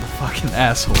 burst out the fucking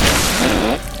asshole,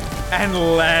 and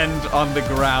land on the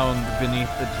ground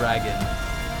beneath the dragon,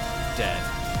 dead.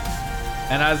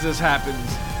 And as this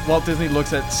happens, Walt Disney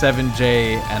looks at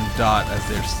 7J and Dot as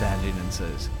they're standing and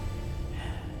says,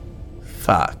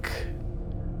 "Fuck,"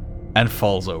 and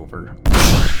falls over.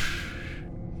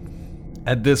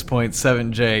 At this point,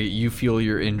 7J, you feel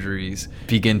your injuries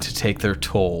begin to take their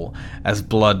toll as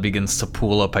blood begins to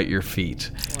pool up at your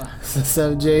feet. So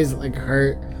 7J's like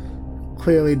hurt,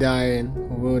 clearly dying,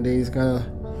 wounded. He's gonna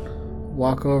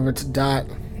walk over to Dot.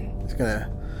 He's gonna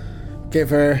give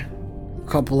her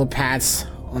couple of pats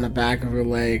on the back of her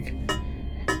leg,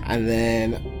 and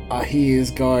then he is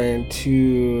going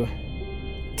to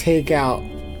take out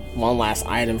one last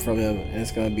item from him, and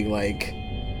it's gonna be like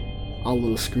a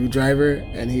little screwdriver,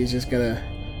 and he's just gonna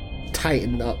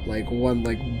tighten up like one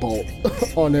like bolt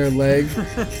on her leg,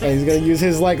 and he's gonna use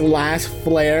his like last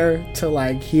flare to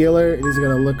like heal her, and he's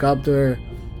gonna look up to her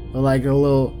with like a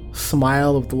little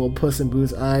smile with the little Puss in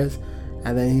Boots eyes,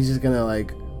 and then he's just gonna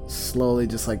like slowly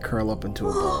just like curl up into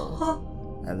a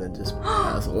ball and then just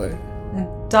pass away. And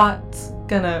Dot's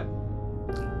gonna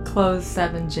close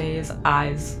 7J's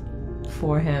eyes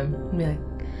for him and be like,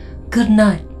 "Good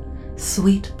night,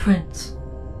 sweet prince."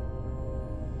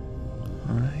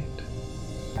 Alright.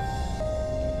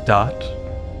 Dot,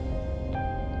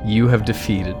 you have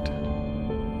defeated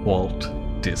Walt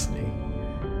Disney.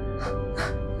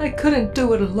 I couldn't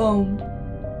do it alone.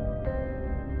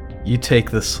 You take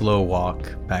the slow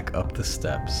walk back up the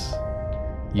steps.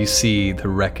 You see the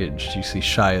wreckage, you see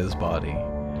Shia's body.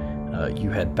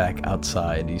 You head back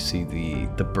outside, you see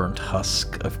the burnt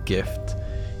husk of Gift.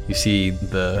 You see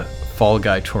the Fall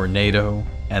Guy tornado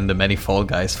and the many Fall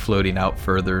Guys floating out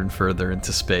further and further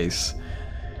into space.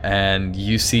 And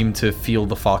you seem to feel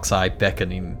the fox eye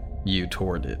beckoning you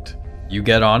toward it. You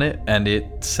get on it and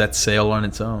it sets sail on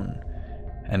its own.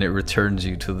 And it returns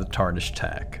you to the Tarnished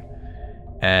Tack.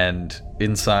 And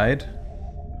inside,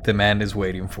 the man is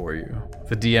waiting for you.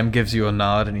 The DM gives you a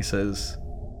nod and he says,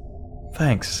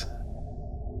 "Thanks.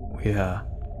 We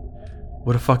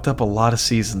would have fucked up a lot of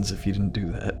seasons if you didn't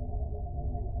do that."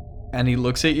 And he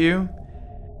looks at you.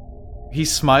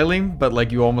 He's smiling, but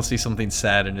like you almost see something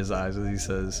sad in his eyes as he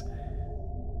says,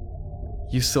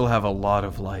 "You still have a lot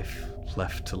of life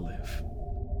left to live."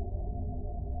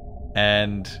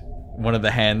 And one of the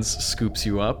hands scoops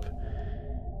you up,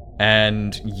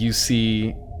 and you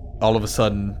see all of a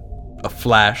sudden a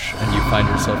flash, and you find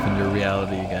yourself in your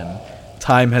reality again.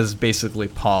 Time has basically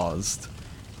paused,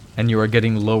 and you are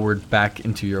getting lowered back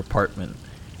into your apartment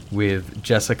with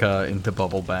Jessica in the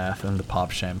bubble bath and the pop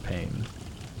champagne.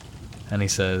 And he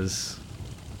says,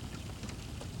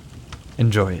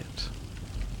 "Enjoy it."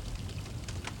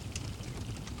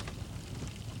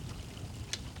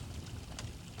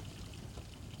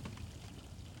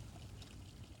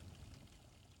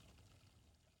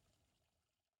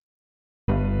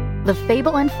 The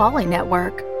Fable and Folly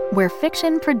Network, where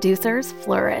fiction producers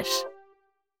flourish.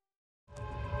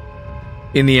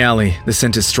 In the alley, the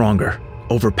scent is stronger,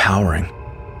 overpowering.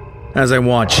 As I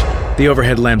watch, the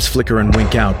overhead lamps flicker and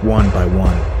wink out one by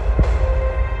one.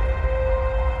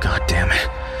 God damn it.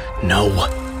 No.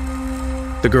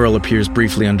 The girl appears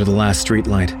briefly under the last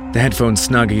streetlight, the headphones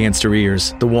snug against her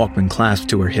ears, the Walkman clasped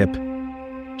to her hip.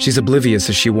 She's oblivious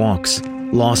as she walks,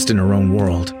 lost in her own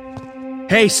world.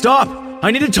 Hey, stop! I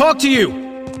need to talk to you!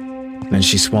 Then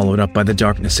she's swallowed up by the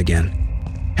darkness again.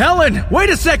 Helen, wait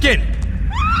a second!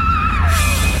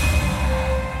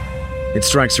 It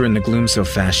strikes her in the gloom so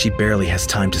fast she barely has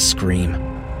time to scream.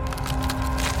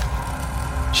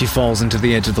 She falls into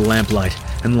the edge of the lamplight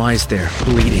and lies there,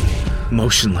 bleeding,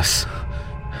 motionless.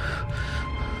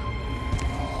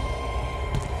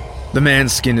 The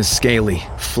man's skin is scaly,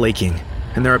 flaking,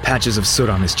 and there are patches of soot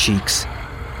on his cheeks.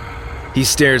 He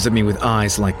stares at me with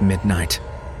eyes like midnight.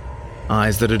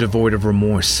 Eyes that are devoid of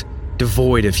remorse,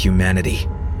 devoid of humanity.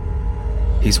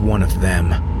 He's one of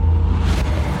them.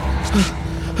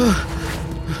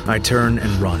 I turn and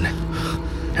run,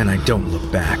 and I don't look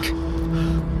back.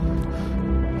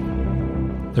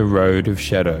 The Road of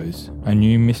Shadows, a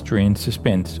new mystery and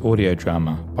suspense audio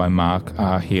drama by Mark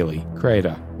R. Healy,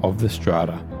 creator of The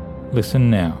Strata. Listen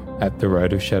now at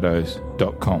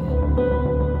theroadofshadows.com.